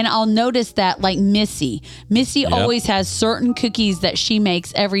 And I'll notice that like Missy always has certain cookies that she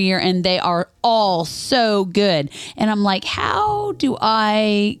makes every year and they are all so good. And I'm like, how do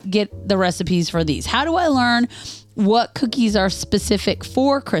I get the recipes for these? How do I learn what cookies are specific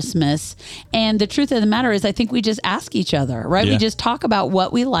for Christmas? And the truth of the matter is I think we just ask each other, right? Yeah. We just talk about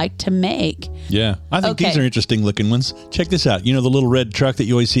what we like to make. Yeah. I think these are interesting looking ones. Check this out. You know the little red truck that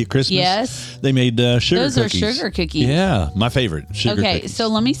you always see at Christmas? Yes. They made sugar Those cookies. are sugar cookies. Yeah. My favorite. Sugar cookies. So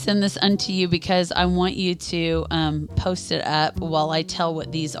let me send this unto you because I want you to post it up while I tell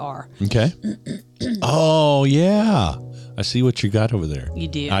what these are. Okay. Oh, yeah. I see what you got over there. You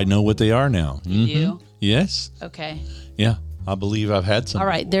do? I know what they are now. You do? Yes. Okay. Yeah. I believe I've had some. All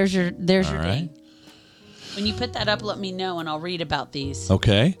right. There's your All right. thing. When you put that up, let me know and I'll read about these.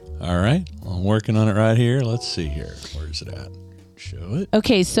 Okay. All right. I'm working on it right here. Let's see here. Where's it at? Show it.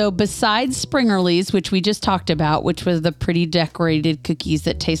 Okay, so besides Springerly's, which we just talked about, which was the pretty decorated cookies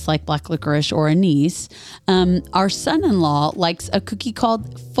that taste like black licorice or anise, our son-in-law likes a cookie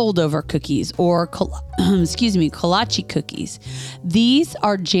called fold-over cookies or, kolache cookies. These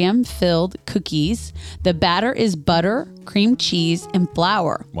are jam-filled cookies. The batter is butter, cream cheese, and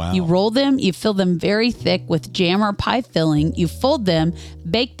flour. Wow. You roll them, you fill them very thick with jam or pie filling. You fold them,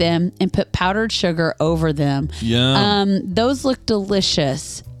 bake them, and put powdered sugar over them. Yeah. Those look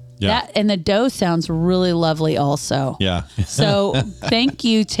delicious. Yeah. And the dough sounds really lovely also. Yeah. So thank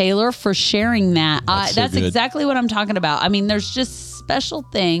you, Taylor, for sharing that. That's good. exactly what I'm talking about. I mean, there's just special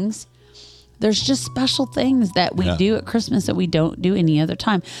things. There's just special things that we do at Christmas that we don't do any other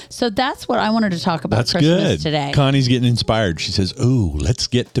time. So that's what I wanted to talk about That's Christmas good. today. Connie's getting inspired. She says, "Ooh, let's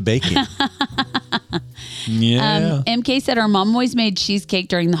get to baking." Yeah. MK said our mom always made cheesecake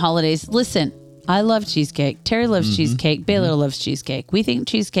during the holidays. Listen, I love cheesecake. Terry loves cheesecake. Baylor loves cheesecake. We think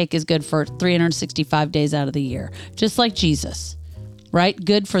cheesecake is good for 365 days out of the year, just like Jesus, right?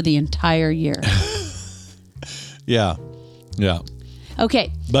 Good for the entire year. Yeah. Yeah.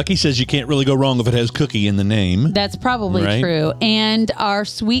 Okay. Bucky says you can't really go wrong if it has cookie in the name. That's probably Right. true. And our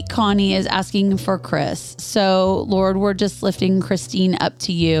sweet Connie is asking for Chris. So, Lord, we're just lifting Christine up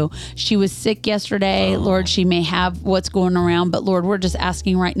to you. She was sick yesterday. Lord, she may have what's going around. But, Lord, we're just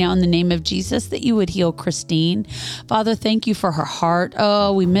asking right now in the name of Jesus that you would heal Christine. Father, thank you for her heart.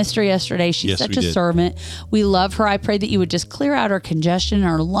 Oh, we missed her yesterday. She's Yes, such we a did. servant. We love her. I pray that you would just clear out her congestion in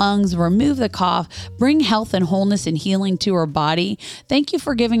her lungs, remove the cough, bring health and wholeness and healing to her body. Thank you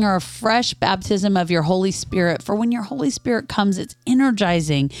for giving her a fresh baptism of your Holy Spirit. For when your Holy Spirit comes, it's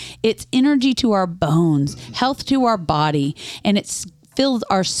energizing. It's energy to our bones, health to our body, and it's filled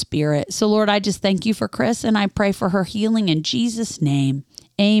our spirit. So, Lord, I just thank you for Chris, and I pray for her healing in Jesus' name.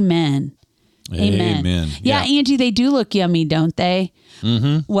 Amen. Amen. Yeah, Angie, they do look yummy, don't they?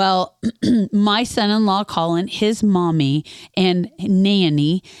 Mm-hmm. Well, my son-in-law, Colin, his mommy and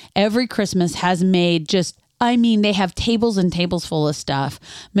nanny, every Christmas has made they have tables and tables full of stuff.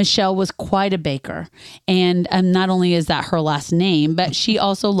 Michelle was quite a baker. And not only is that her last name, but she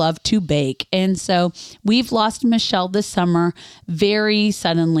also loved to bake. And so we've lost Michelle this summer very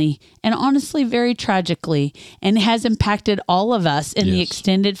suddenly and honestly very tragically, and it has impacted all of us in the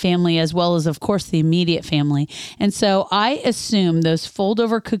extended family as well as, of course, the immediate family. And so I assume those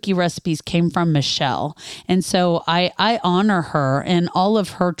fold-over cookie recipes came from Michelle. And so I honor her and all of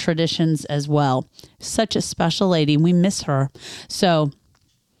her traditions as well. Such a special lady. We miss her. So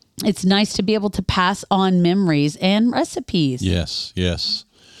it's nice to be able to pass on memories and recipes. Yes, yes.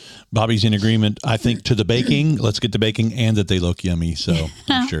 Bobby's in agreement. I think to the baking, let's get the baking and that they look yummy. So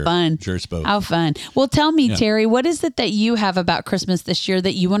I'm sure. Fun. Sure it's both. How fun. Well, tell me, Terry, what is it that you have about Christmas this year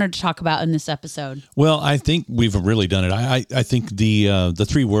that you wanted to talk about in this episode? Well, I think we've really done it. I think the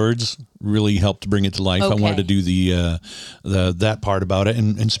 3 words really helped bring it to life. Okay. I wanted to do that part about it.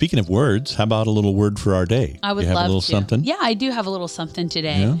 And speaking of words, how about a little word for our day? I would you have love a little to. something? Yeah, I do have a little something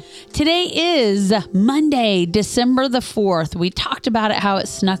today. Yeah? Today is Monday, December the 4th. We talked about it, how it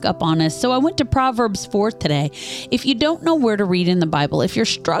snuck up on us. So I went to Proverbs 4 today. If you don't know where to read in the Bible, if you're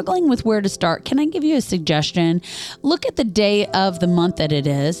struggling with where to start, can I give you a suggestion? Look at the day of the month that it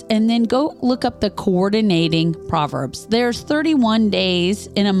is, and then go look up the coordinating Proverbs. There's 31 days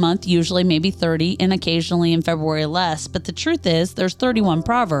in a month, usually maybe 30, and occasionally in February less. But the truth is there's 31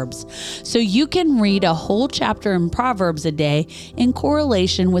 Proverbs. So you can read a whole chapter in Proverbs a day in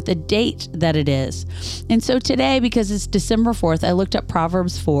correlation with the date that it is. And so today, because it's December 4th, I looked up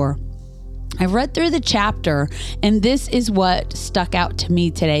Proverbs 4. I read through the chapter, and this is what stuck out to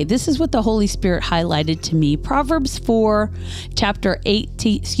me today. This is what the Holy Spirit highlighted to me. Proverbs 4,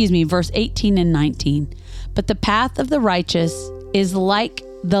 verse 18 and 19. But the path of the righteous is like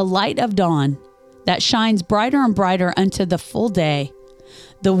the light of dawn that shines brighter and brighter unto the full day.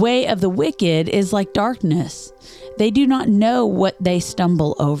 The way of the wicked is like darkness. They do not know what they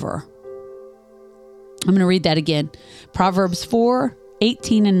stumble over. I'm going to read that again. Proverbs 4,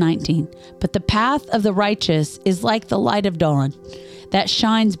 18 and 19. But the path of the righteous is like the light of dawn that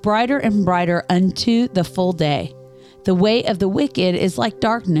shines brighter and brighter unto the full day. The way of the wicked is like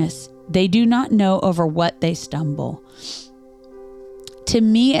darkness. They do not know over what they stumble. To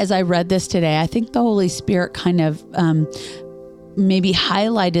me, as I read this today, I think the Holy Spirit kind of maybe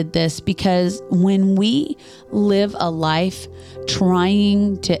highlighted this, because when we live a life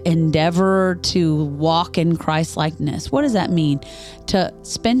trying to endeavor to walk in Christ-likeness, what does that mean? To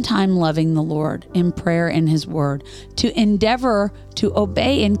spend time loving the Lord in prayer and His Word, to endeavor to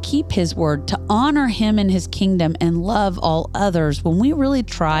obey and keep His Word, to honor Him and His kingdom and love all others. When we really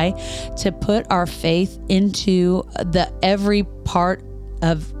try to put our faith into the every part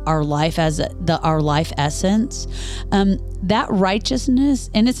of our life as our life essence, that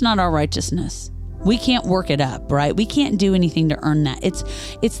righteousness, and it's not our righteousness. We can't work it up, right? We can't do anything to earn that.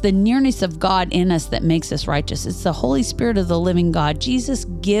 It's the nearness of God in us that makes us righteous. It's the Holy Spirit of the living God. Jesus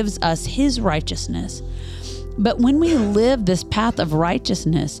gives us His righteousness. But when we live this path of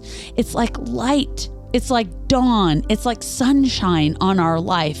righteousness, it's like light. It's like dawn. It's like sunshine on our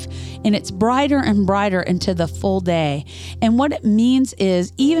life. And it's brighter and brighter into the full day. And what it means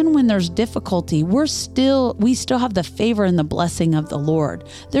is, even when there's difficulty, we still have the favor and the blessing of the Lord.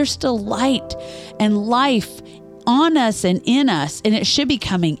 There's still light and life on us and in us, and it should be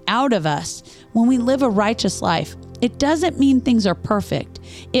coming out of us when we live a righteous life. It doesn't mean things are perfect.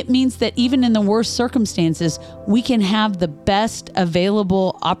 It means that even in the worst circumstances, we can have the best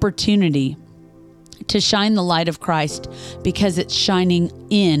available opportunity to shine the light of Christ, because it's shining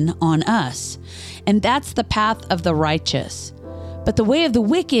in on us. And that's the path of the righteous. But the way of the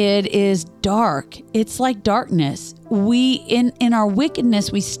wicked is dark. It's like darkness. We, in our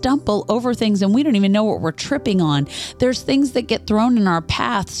wickedness, we stumble over things and we don't even know what we're tripping on. There's things that get thrown in our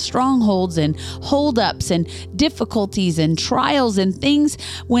path, strongholds and holdups and difficulties and trials and things,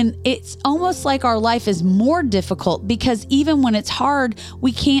 when it's almost like our life is more difficult, because even when it's hard,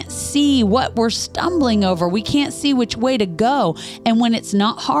 we can't see what we're stumbling over. We can't see which way to go. And when it's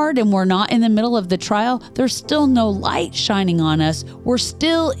not hard and we're not in the middle of the trial, there's still no light shining on us. We're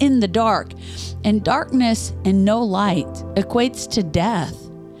still in the dark. And darkness and no light equates to death.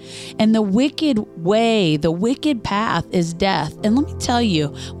 And the wicked way, the wicked path is death. And let me tell you,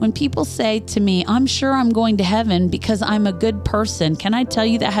 when people say to me, I'm sure I'm going to heaven because I'm a good person, can I tell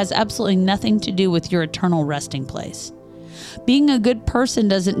you that has absolutely nothing to do with your eternal resting place? Being a good person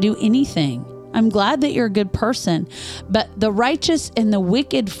doesn't do anything. I'm glad that you're a good person, but the righteous and the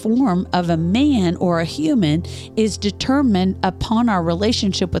wicked form of a man or a human is determined upon our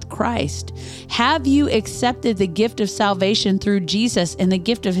relationship with Christ. Have you accepted the gift of salvation through Jesus and the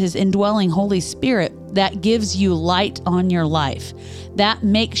gift of His indwelling Holy Spirit that gives you light on your life? That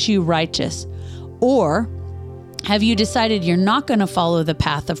makes you righteous. Or have you decided you're not going to follow the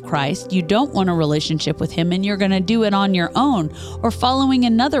path of Christ? You don't want a relationship with Him, and you're going to do it on your own or following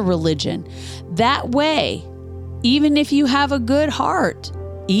another religion. That way, even if you have a good heart,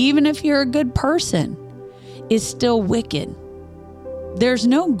 even if you're a good person, is still wicked. There's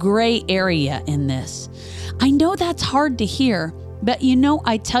no gray area in this. I know that's hard to hear, but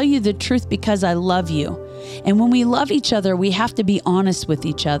I tell you the truth because I love you. And when we love each other, we have to be honest with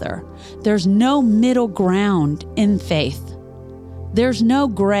each other. There's no middle ground in faith. There's no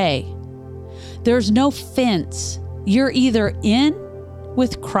gray. There's no fence. You're either in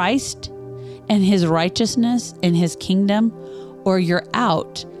with Christ and his righteousness and his kingdom, or you're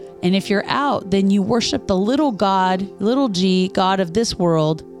out. And if you're out, then you worship the little God, little g, God of this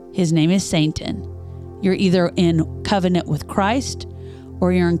world. His name is Satan. You're either in covenant with Christ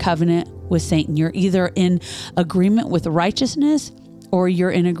or you're in covenant with Satan. You're either in agreement with righteousness or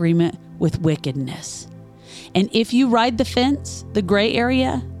you're in agreement with wickedness. And if you ride the fence, the gray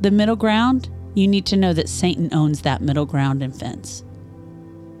area, the middle ground, you need to know that Satan owns that middle ground and fence.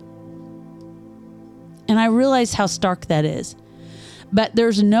 And I realize how stark that is. But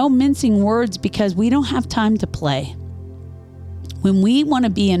there's no mincing words because we don't have time to play. When we want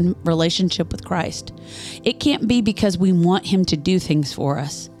to be in relationship with Christ, it can't be because we want him to do things for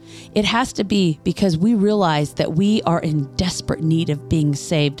us. It has to be because we realize that we are in desperate need of being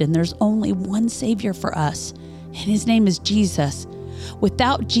saved, and there's only one Savior for us, and his name is Jesus.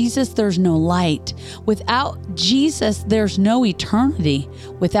 Without Jesus, there's no light. Without Jesus, there's no eternity.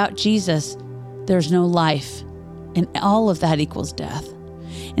 Without Jesus, there's no life. And all of that equals death.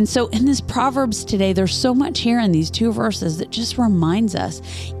 And so in this Proverbs today, there's so much here in these two verses that just reminds us,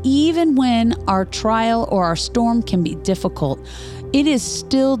 even when our trial or our storm can be difficult, it is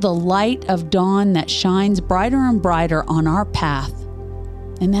still the light of dawn that shines brighter and brighter on our path.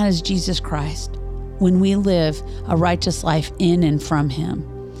 And that is Jesus Christ, when we live a righteous life in and from him.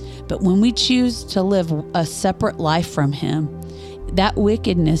 But when we choose to live a separate life from him, that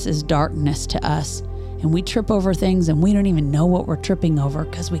wickedness is darkness to us. And we trip over things and we don't even know what we're tripping over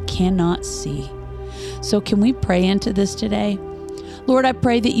because we cannot see. So can we pray into this today? Lord, I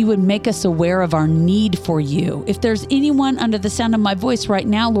pray that you would make us aware of our need for you. If there's anyone under the sound of my voice right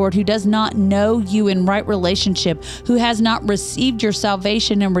now, Lord, who does not know you in right relationship, who has not received your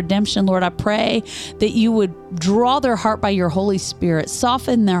salvation and redemption, Lord, I pray that you would draw their heart by your Holy Spirit,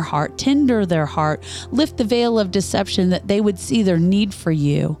 soften their heart, tender their heart, lift the veil of deception, that they would see their need for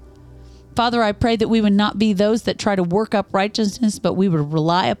you. Father, I pray that we would not be those that try to work up righteousness, but we would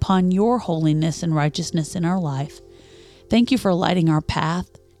rely upon your holiness and righteousness in our life. Thank you for lighting our path,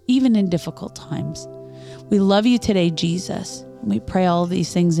 even in difficult times. We love you today, Jesus. We pray all of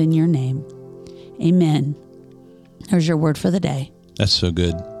these things in your name. Amen. There's your word for the day. That's so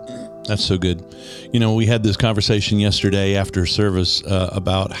good. That's so good. You know, we had this conversation yesterday after service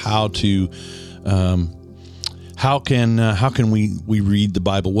about how to... How can we read the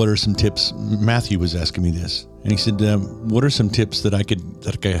Bible? What are some tips? Matthew was asking me this, and he said, "What are some tips that I could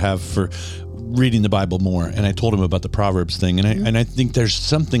have for reading the Bible more?" And I told him about the Proverbs thing, and I think there's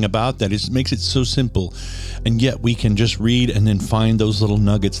something about that. It makes it so simple, and yet we can just read and then find those little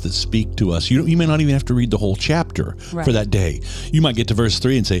nuggets that speak to us. You may not even have to read the whole chapter for that day. You might get to verse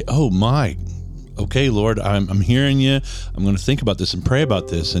 3 and say, "Oh my, okay, Lord, I'm hearing you. I'm going to think about this and pray about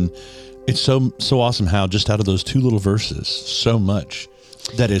this." And it's so awesome how just out of those two little verses, so much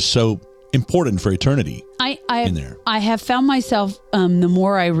that is so important for eternity in there. I have found myself, the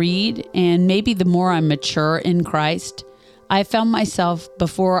more I read and maybe the more I mature in Christ, I found myself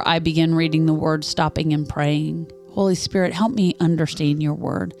before I begin reading the word, stopping and praying. Holy Spirit, help me understand your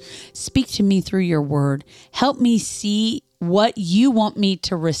word. Speak to me through your word. Help me see what you want me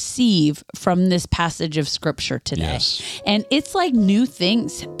to receive from this passage of scripture today. Yes. And it's like new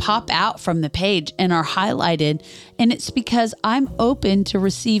things pop out from the page and are highlighted. And it's because I'm open to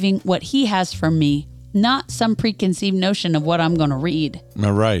receiving what he has for me, not some preconceived notion of what I'm going to read.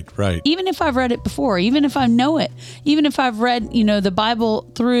 Right. Even if I've read it before, even if I know it, even if I've read, the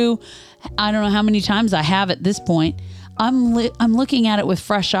Bible through, I don't know how many times I have at this point, I'm looking at it with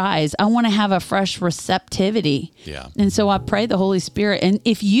fresh eyes. I want to have a fresh receptivity. Yeah. And so I pray the Holy Spirit. And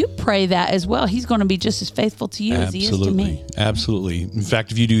if you pray that as well, he's going to be just as faithful to you as he is to me. Absolutely. In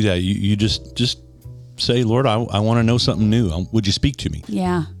fact, if you do that, you just say, "Lord, I want to know something new. Would you speak to me?"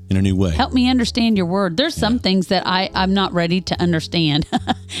 Yeah. In a new way. Help me understand your word. There's some things that I'm not ready to understand.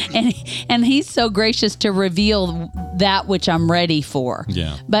 and he's so gracious to reveal that which I'm ready for.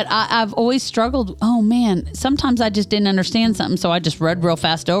 Yeah. But I've always struggled. Oh man, sometimes I just didn't understand something. So I just read real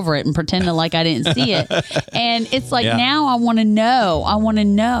fast over it and pretended like I didn't see it. And it's like, now I want to know. I want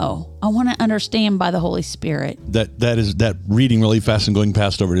to understand by the Holy Spirit. That reading really fast and going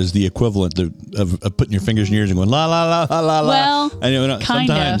past over it is the equivalent of putting your fingers in your ears and going la la la la la la. Well, and,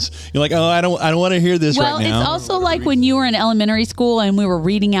 kind of. times. You're like, oh, I don't want to hear this right now. Well, it's also like when you were in elementary school and we were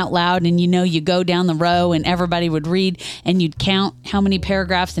reading out loud, and you go down the row and everybody would read and you'd count how many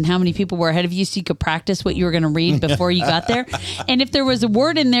paragraphs and how many people were ahead of you so you could practice what you were going to read before you got there. And if there was a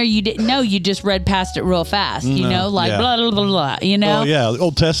word in there you didn't know, you just read past it real fast, blah, blah, blah, blah, Oh, yeah,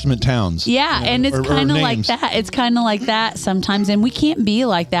 Old Testament towns. Yeah, and it's kind of like that. It's kind of like that sometimes, and we can't be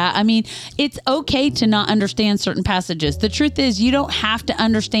like that. I mean, it's okay to not understand certain passages. The truth is, you don't have to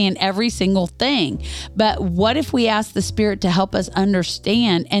understand every single thing. But what if we ask the Spirit to help us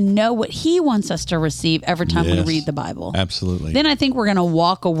understand and know what He wants us to receive every time we read the Bible? Absolutely. Then I think we're going to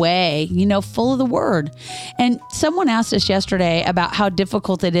walk away, full of the Word. And someone asked us yesterday about how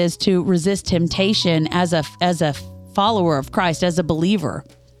difficult it is to resist temptation as a follower of Christ, as a believer.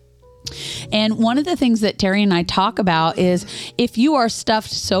 And one of the things that Terry and I talk about is if you are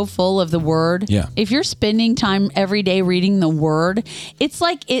stuffed so full of the Word, if you're spending time every day reading the Word, it's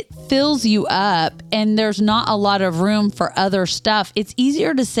like it fills you up and there's not a lot of room for other stuff. It's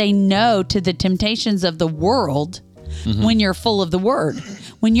easier to say no to the temptations of the world when you're full of the Word.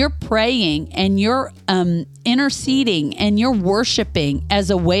 When you're praying and you're interceding and you're worshiping as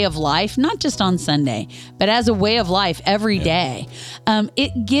a way of life, not just on Sunday, but as a way of life every day,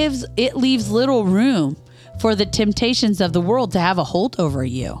 it leaves little room for the temptations of the world to have a hold over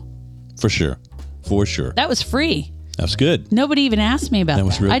you. For sure. That was free. That's good. Nobody even asked me about that.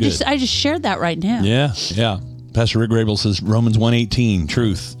 Was real good. I just shared that right now. Yeah. Pastor Rick Grable says Romans 1:18,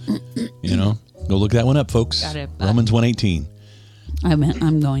 truth. Go look that one up, folks. Got it. Romans 1:18.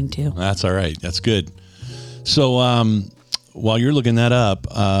 I'm going to. That's all right. That's good. So while you're looking that up,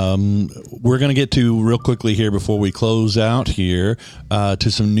 we're going to get to real quickly here before we close out here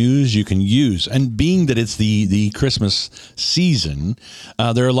to some news you can use. And being that it's the Christmas season,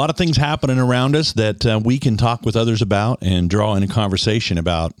 there are a lot of things happening around us that we can talk with others about and draw in a conversation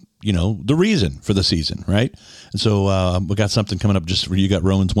about, the reason for the season, right? And so we got something coming up just for you. Got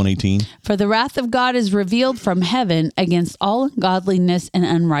Romans 1:18. For the wrath of God is revealed from heaven against all ungodliness and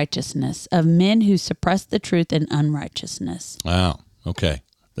unrighteousness of men who suppress the truth in unrighteousness. Wow. Okay.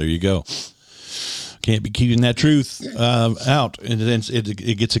 There you go. Can't be keeping that truth out, and then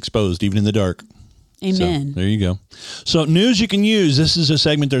it gets exposed even in the dark. Amen. So, there you go. So news you can use. This is a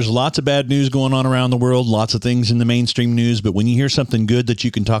segment. There's lots of bad news going on around the world, lots of things in the mainstream news. But when you hear something good that you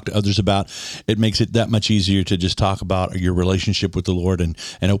can talk to others about, it makes it that much easier to just talk about your relationship with the Lord and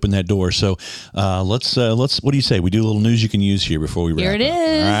open that door. So let's. What do you say? We do a little news you can use here before we wrap Here it up.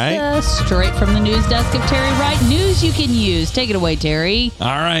 is. All right. Straight from the news desk of Terry Wright. News you can use. Take it away, Terry. All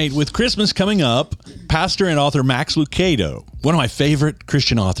right. With Christmas coming up, pastor and author Max Lucado, one of my favorite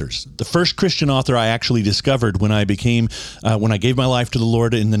Christian authors, the first Christian author I actually discovered when I gave my life to the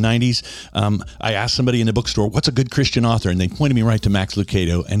Lord in the 90s. I asked somebody in the bookstore, what's a good Christian author? And they pointed me right to Max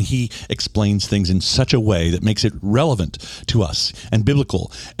Lucado, and he explains things in such a way that makes it relevant to us and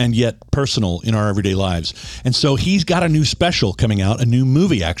biblical and yet personal in our everyday lives. And so he's got a new special coming out, a new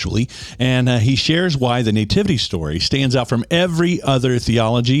movie actually, and he shares why the nativity story stands out from every other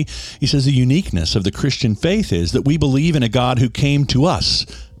theology. He says the uniqueness of the Christian faith is that we believe in a God who came to us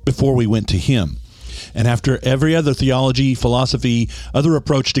before we went to him. And after every other theology, philosophy, other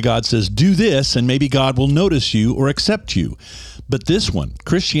approach to God says, do this and maybe God will notice you or accept you. But this one,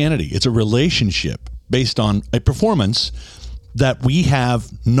 Christianity, it's a relationship based on a performance that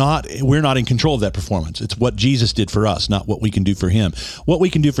we're not in control of that performance. It's what Jesus did for us, not what we can do for him. What we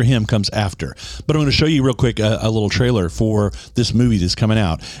can do for him comes after. But I'm going to show you real quick a little trailer for this movie that's coming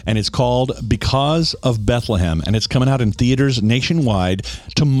out. And it's called Because of Bethlehem. And it's coming out in theaters nationwide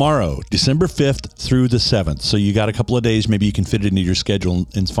tomorrow, December 5th through the 7th. So you got a couple of days. Maybe you can fit it into your schedule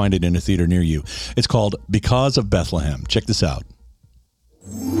and find it in a theater near you. It's called Because of Bethlehem. Check this out.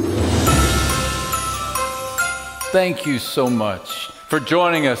 Thank you so much for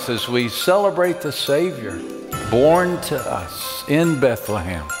joining us as we celebrate the Savior born to us in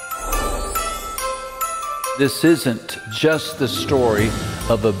Bethlehem. This isn't just the story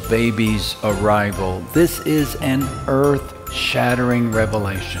of a baby's arrival. This is an earth-shattering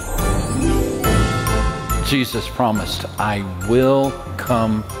revelation. Jesus promised, I will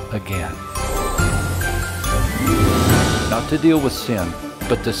come again. Not to deal with sin,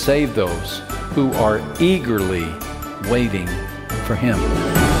 but to save those who are eagerly waiting for him.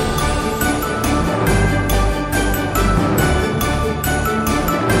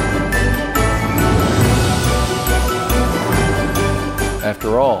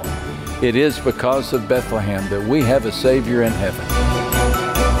 After all, it is because of Bethlehem that we have a Savior in heaven.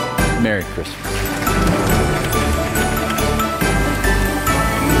 Merry Christmas.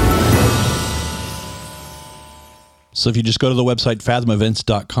 So if you just go to the website,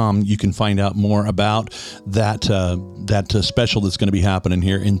 fathomevents.com, you can find out more about that special that's going to be happening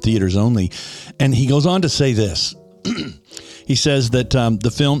here in theaters only. And he goes on to say this. He says that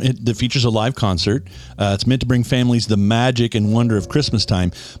the film that features a live concert. It's meant to bring families the magic and wonder of Christmas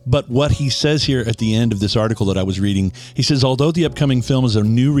time. But what he says here at the end of this article that I was reading, he says, although the upcoming film is a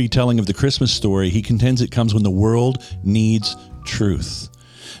new retelling of the Christmas story, he contends it comes when the world needs truth.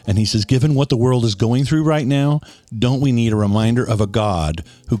 And he says, given what the world is going through right now, don't we need a reminder of a God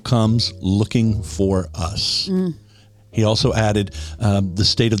who comes looking for us? He also added, the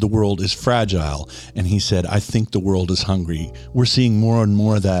state of the world is fragile. And he said, I think the world is hungry. We're seeing more and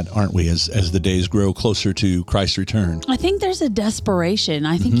more of that, aren't we, as the days grow closer to Christ's return? I think there's a desperation.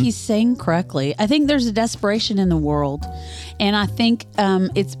 I think he's saying correctly. I think there's a desperation in the world. And I think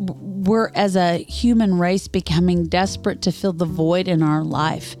we're, as a human race, becoming desperate to fill the void in our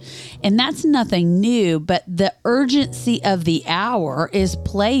life. And that's nothing new, but the urgency of the hour is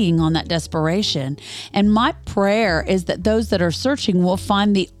playing on that desperation. And my prayer is that those that are searching will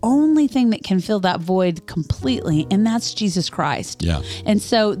find the only thing that can fill that void completely, and that's Jesus Christ. Yeah. And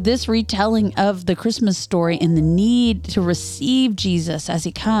so this retelling of the Christmas story and the need to receive Jesus as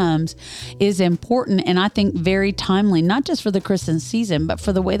he comes is important, and I think very timely, not just for the Christmas season, but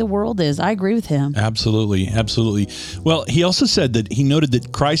for the way the world is. I agree with him. Absolutely. Absolutely. Well, he also said that he noted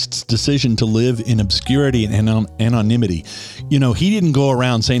that Christ's decision to live in obscurity and anonymity, he didn't go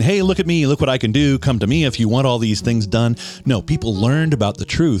around saying, hey, look at me, look what I can do, come to me if you want all these things done. No, people learned about the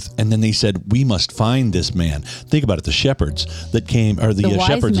truth, and then they said, we must find this man. Think about it. The shepherds that came, or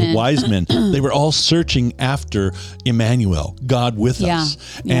the wise men, they were all searching after Emmanuel, God with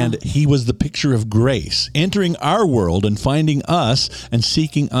us. Yeah. And he was the picture of grace, entering our world and finding us and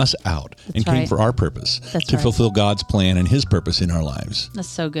seeking us out. That's came right. for our purpose, That's to right. fulfill God's plan and his purpose in our lives. That's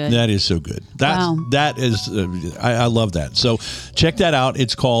so good. That is so good. That is, I love that. So check that out.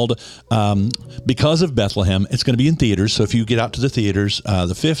 It's called Because of Bethlehem. It's going to be in theaters. So if you get out to the theaters,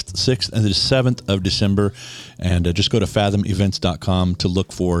 the 5th, 6th, and the 7th of December, and just go to fathomevents.com to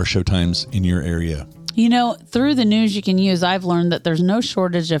look for showtimes in your area. Through the news you can use, I've learned that there's no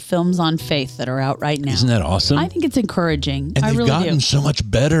shortage of films on faith that are out right now. Isn't that awesome? I think it's encouraging. And they've gotten so much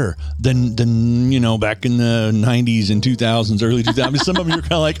better than back in the 90s and 2000s, early 2000s. Some of them you're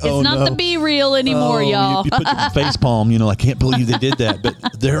kind of like, it's not the Be Real anymore, y'all. You put your face palm, I can't believe they did that. But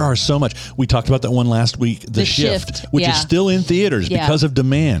there are so much. We talked about that one last week, The Shift, which is still in theaters because of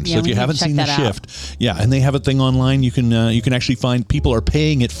demand. So if you haven't seen The Shift, and they have a thing online, you can actually find people are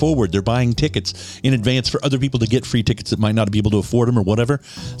paying it forward. They're buying tickets in advance for other people to get free tickets that might not be able to afford them or whatever.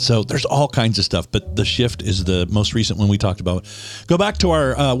 So there's all kinds of stuff, but The Shift is the most recent one we talked about. Go back to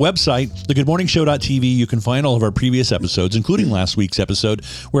our website, thegoodmorningshow.tv. You can find all of our previous episodes, including last week's episode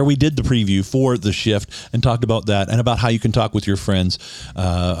where we did the preview for The Shift and talked about that and about how you can talk with your friends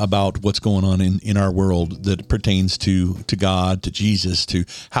about what's going on in our world that pertains to God, to Jesus, to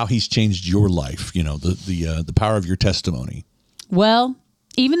how he's changed your life, the power of your testimony. Well,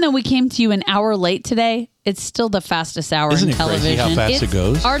 even though we came to you an hour late today, it's still the fastest hour in television. Isn't it crazy how fast it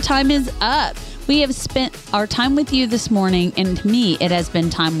goes? Our time is up. We have spent our time with you this morning, and to me, it has been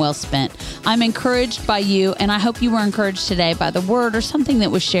time well spent. I'm encouraged by you, and I hope you were encouraged today by the word or something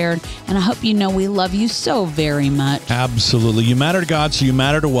that was shared, and I hope you know we love you so very much. Absolutely. You matter to God, so you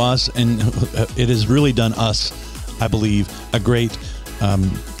matter to us, and it has really done us, I believe, a great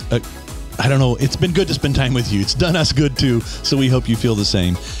I don't know. It's been good to spend time with you. It's done us good too. So we hope you feel the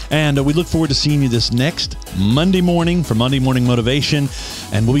same. And we look forward to seeing you this next Monday morning for Monday Morning Motivation.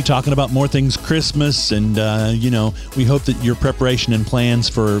 And we'll be talking about more things Christmas. And, we hope that your preparation and plans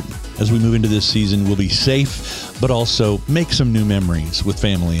for as we move into this season will be safe, but also make some new memories with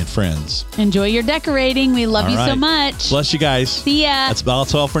family and friends. Enjoy your decorating. We love you so much. Bless you guys. See ya.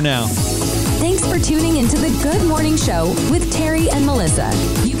 That's all for now. Thanks for tuning into the Good Morning Show with Terry and Melissa.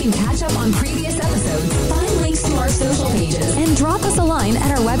 You can catch up on previous episodes, find links to our social pages, and drop us a line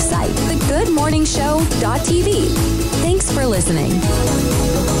at our website, thegoodmorningshow.tv. Thanks for listening.